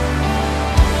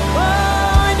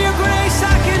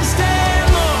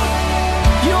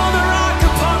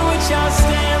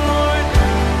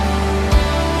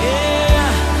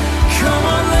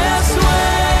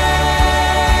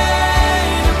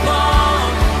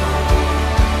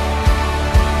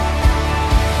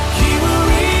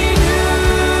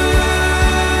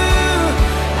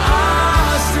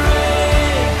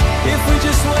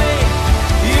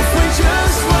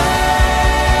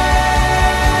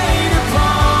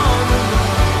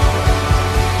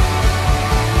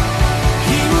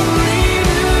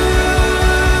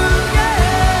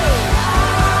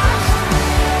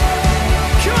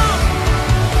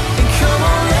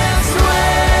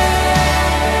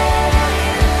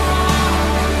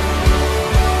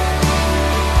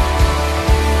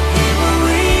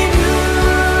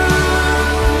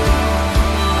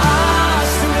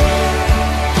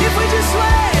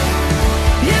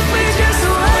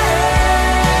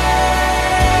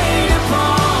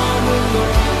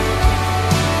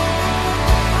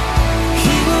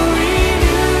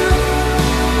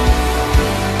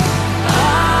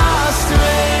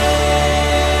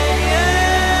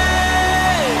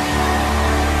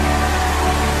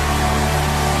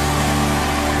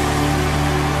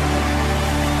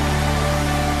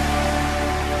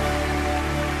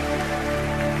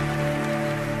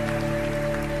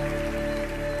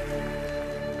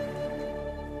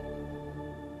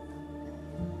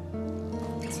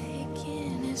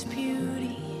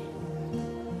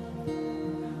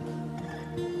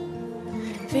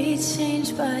 be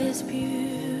changed by His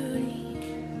beauty.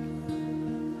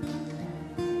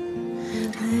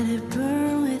 Let it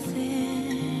burn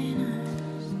within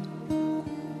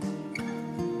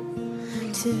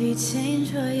us to be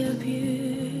changed by Your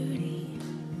beauty.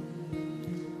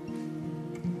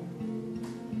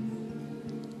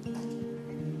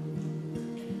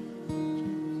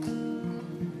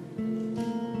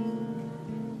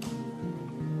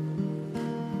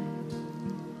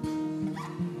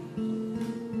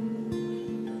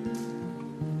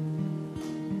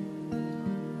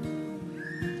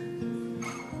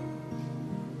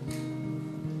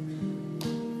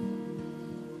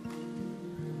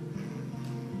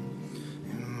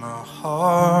 My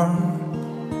heart,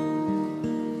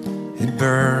 it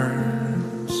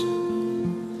burns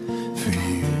for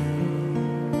You.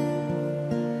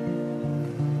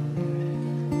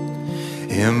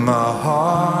 In my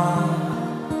heart,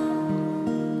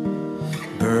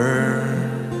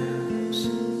 burns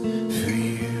for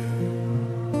You.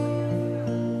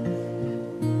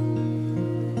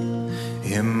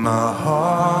 In my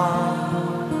heart,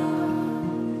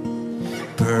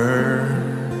 burns.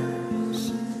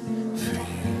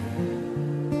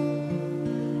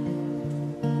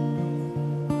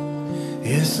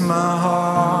 Yes, my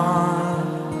heart,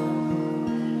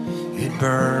 it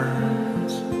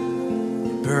burns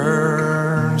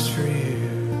for You.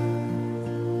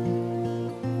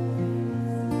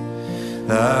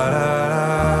 La, la,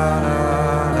 la,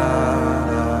 la,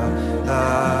 la, la, la,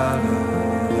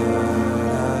 la,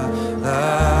 la,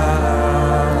 la.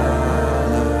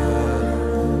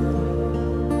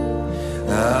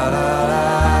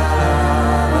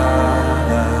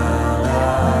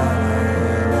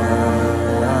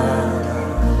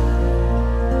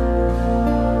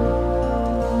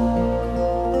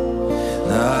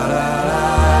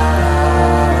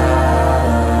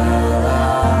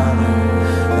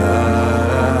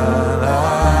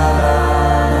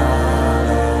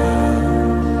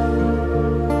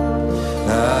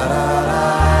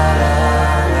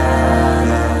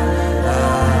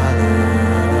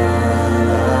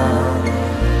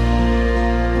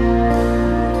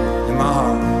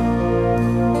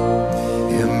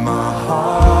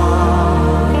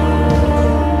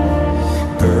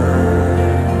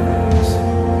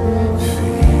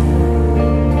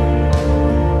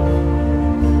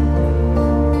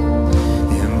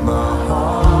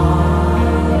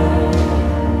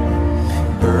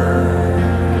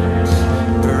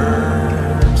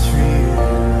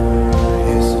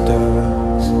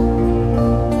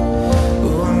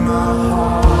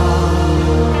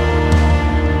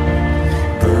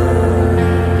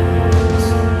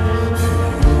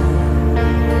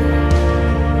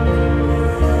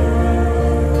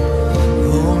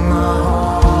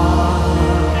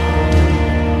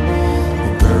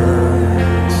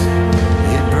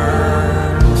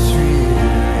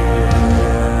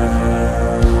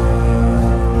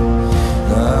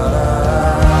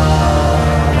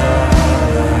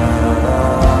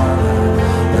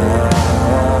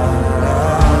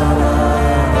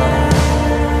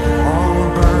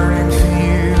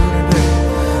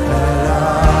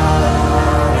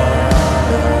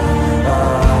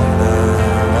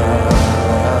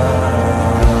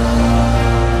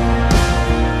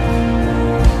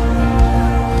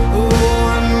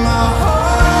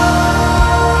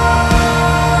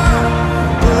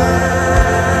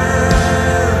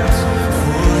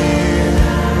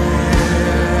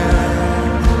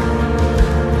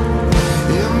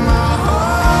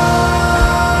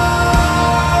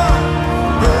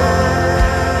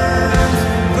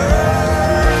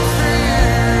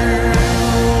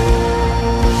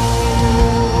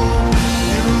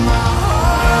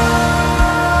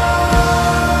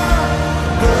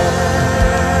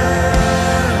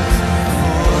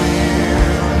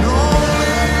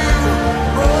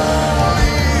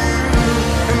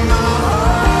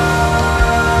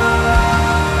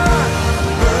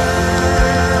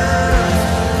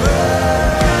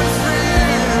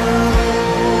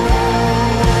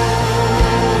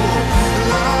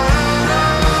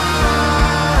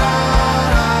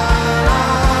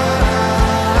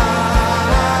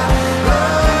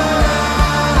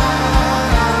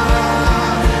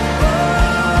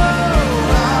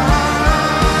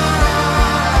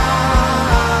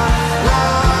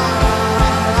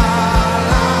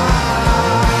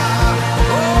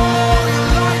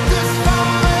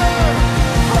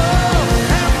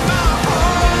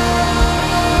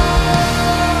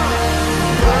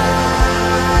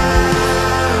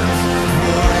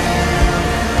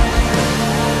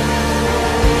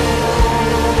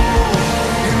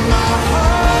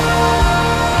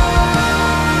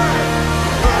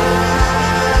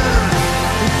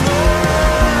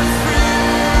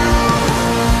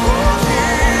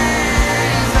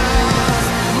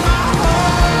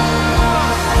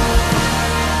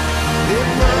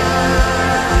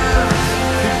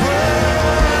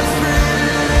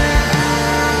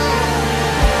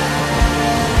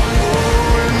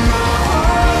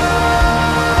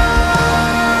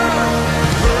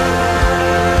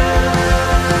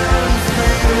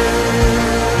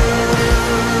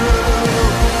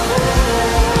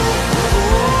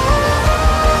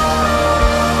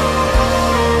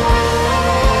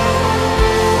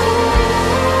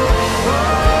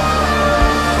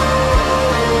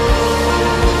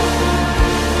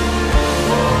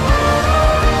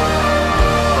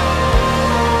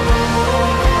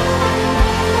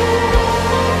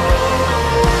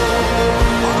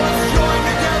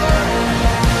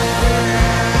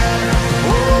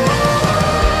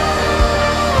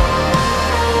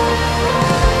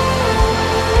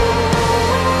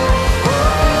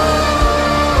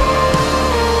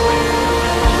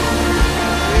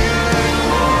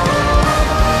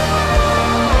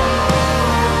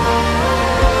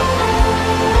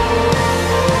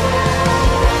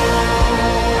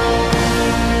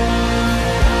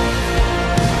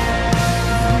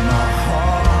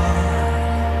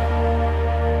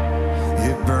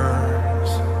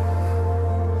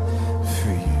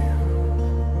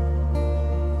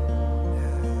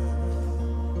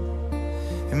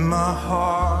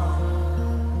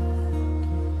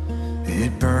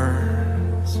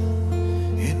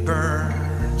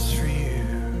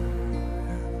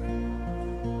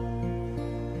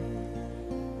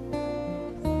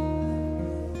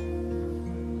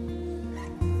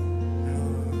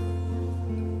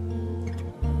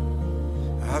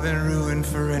 I've been ruined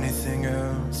for anything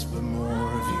else but more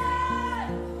of you.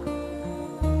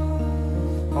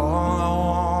 All I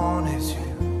want is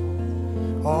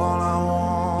you. All I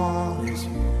want is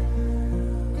you.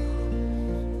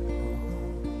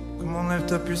 Come on,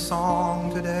 lift up your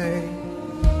song today.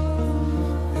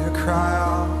 Yeah, cry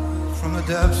out from the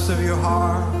depths of your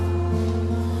heart.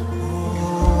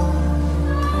 Oh,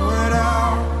 pour it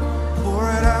out, pour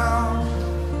it out.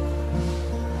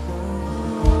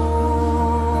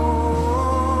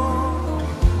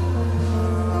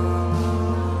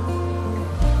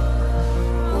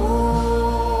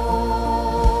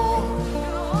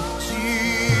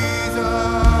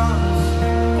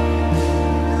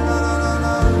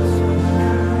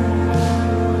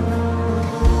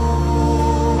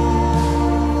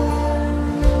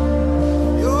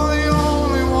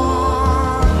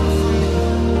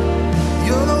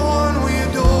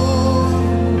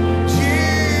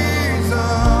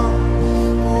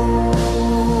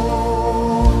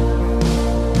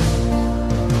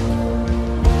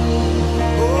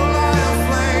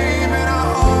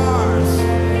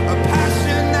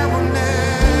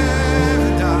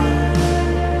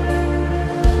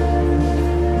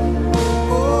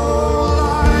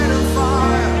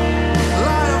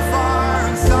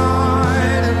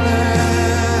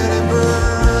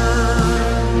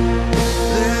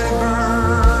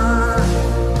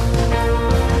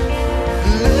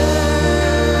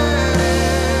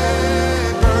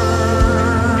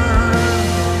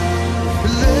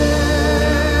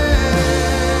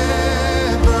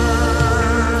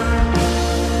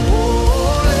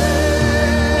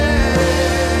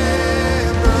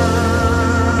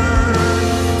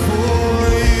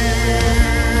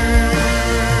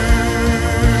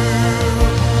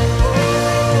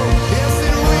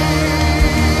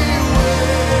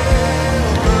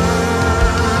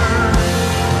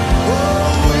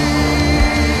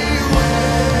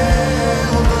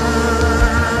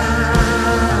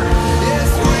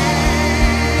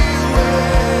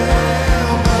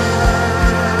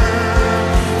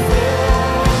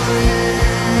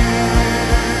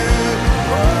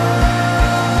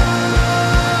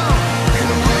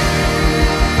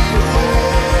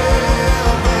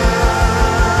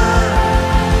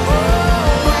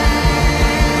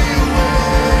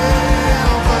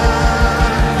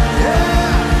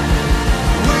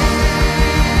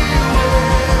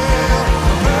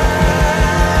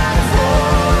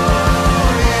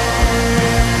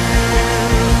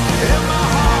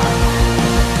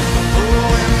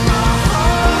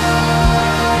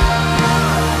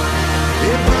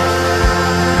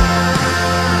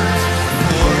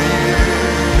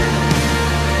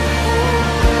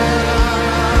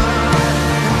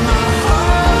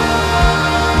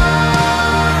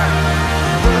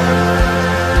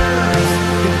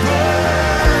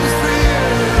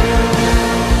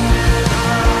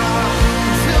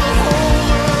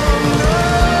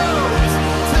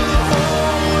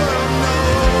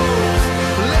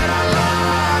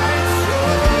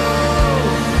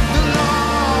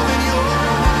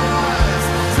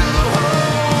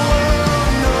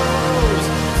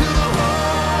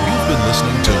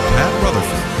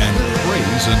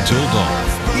 Until Dawn,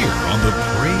 here on the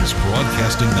Praise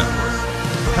Broadcasting Network.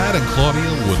 Pat and Claudia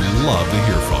would love to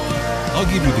hear from you. I'll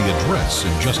give you the address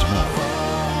in just a moment.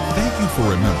 Thank you for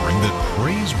remembering that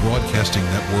Praise Broadcasting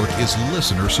Network is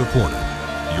listener supported.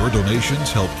 Your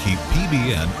donations help keep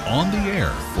PBN on the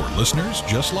air for listeners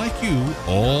just like you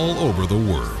all over the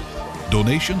world.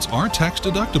 Donations are tax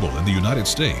deductible in the United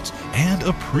States and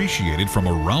appreciated from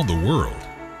around the world.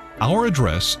 Our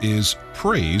address is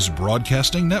Praise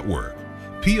Broadcasting Network,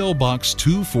 P.O. Box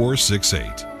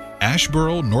 2468,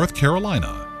 Asheboro, North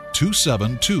Carolina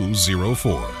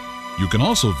 27204. You can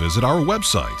also visit our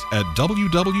website at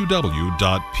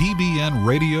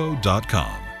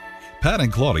www.pbnradio.com. Pat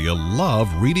and Claudia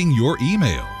love reading your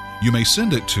email. You may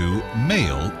send it to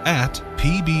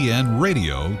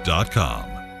mail@pbnradio.com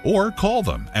or call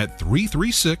them at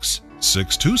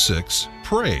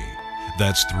 336-626-PRAY.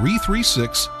 That's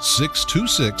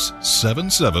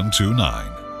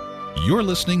 336-626-7729. You're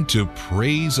listening to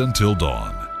Praise Until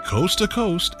Dawn, coast to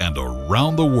coast and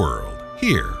around the world,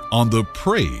 here on the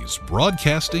Praise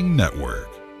Broadcasting Network.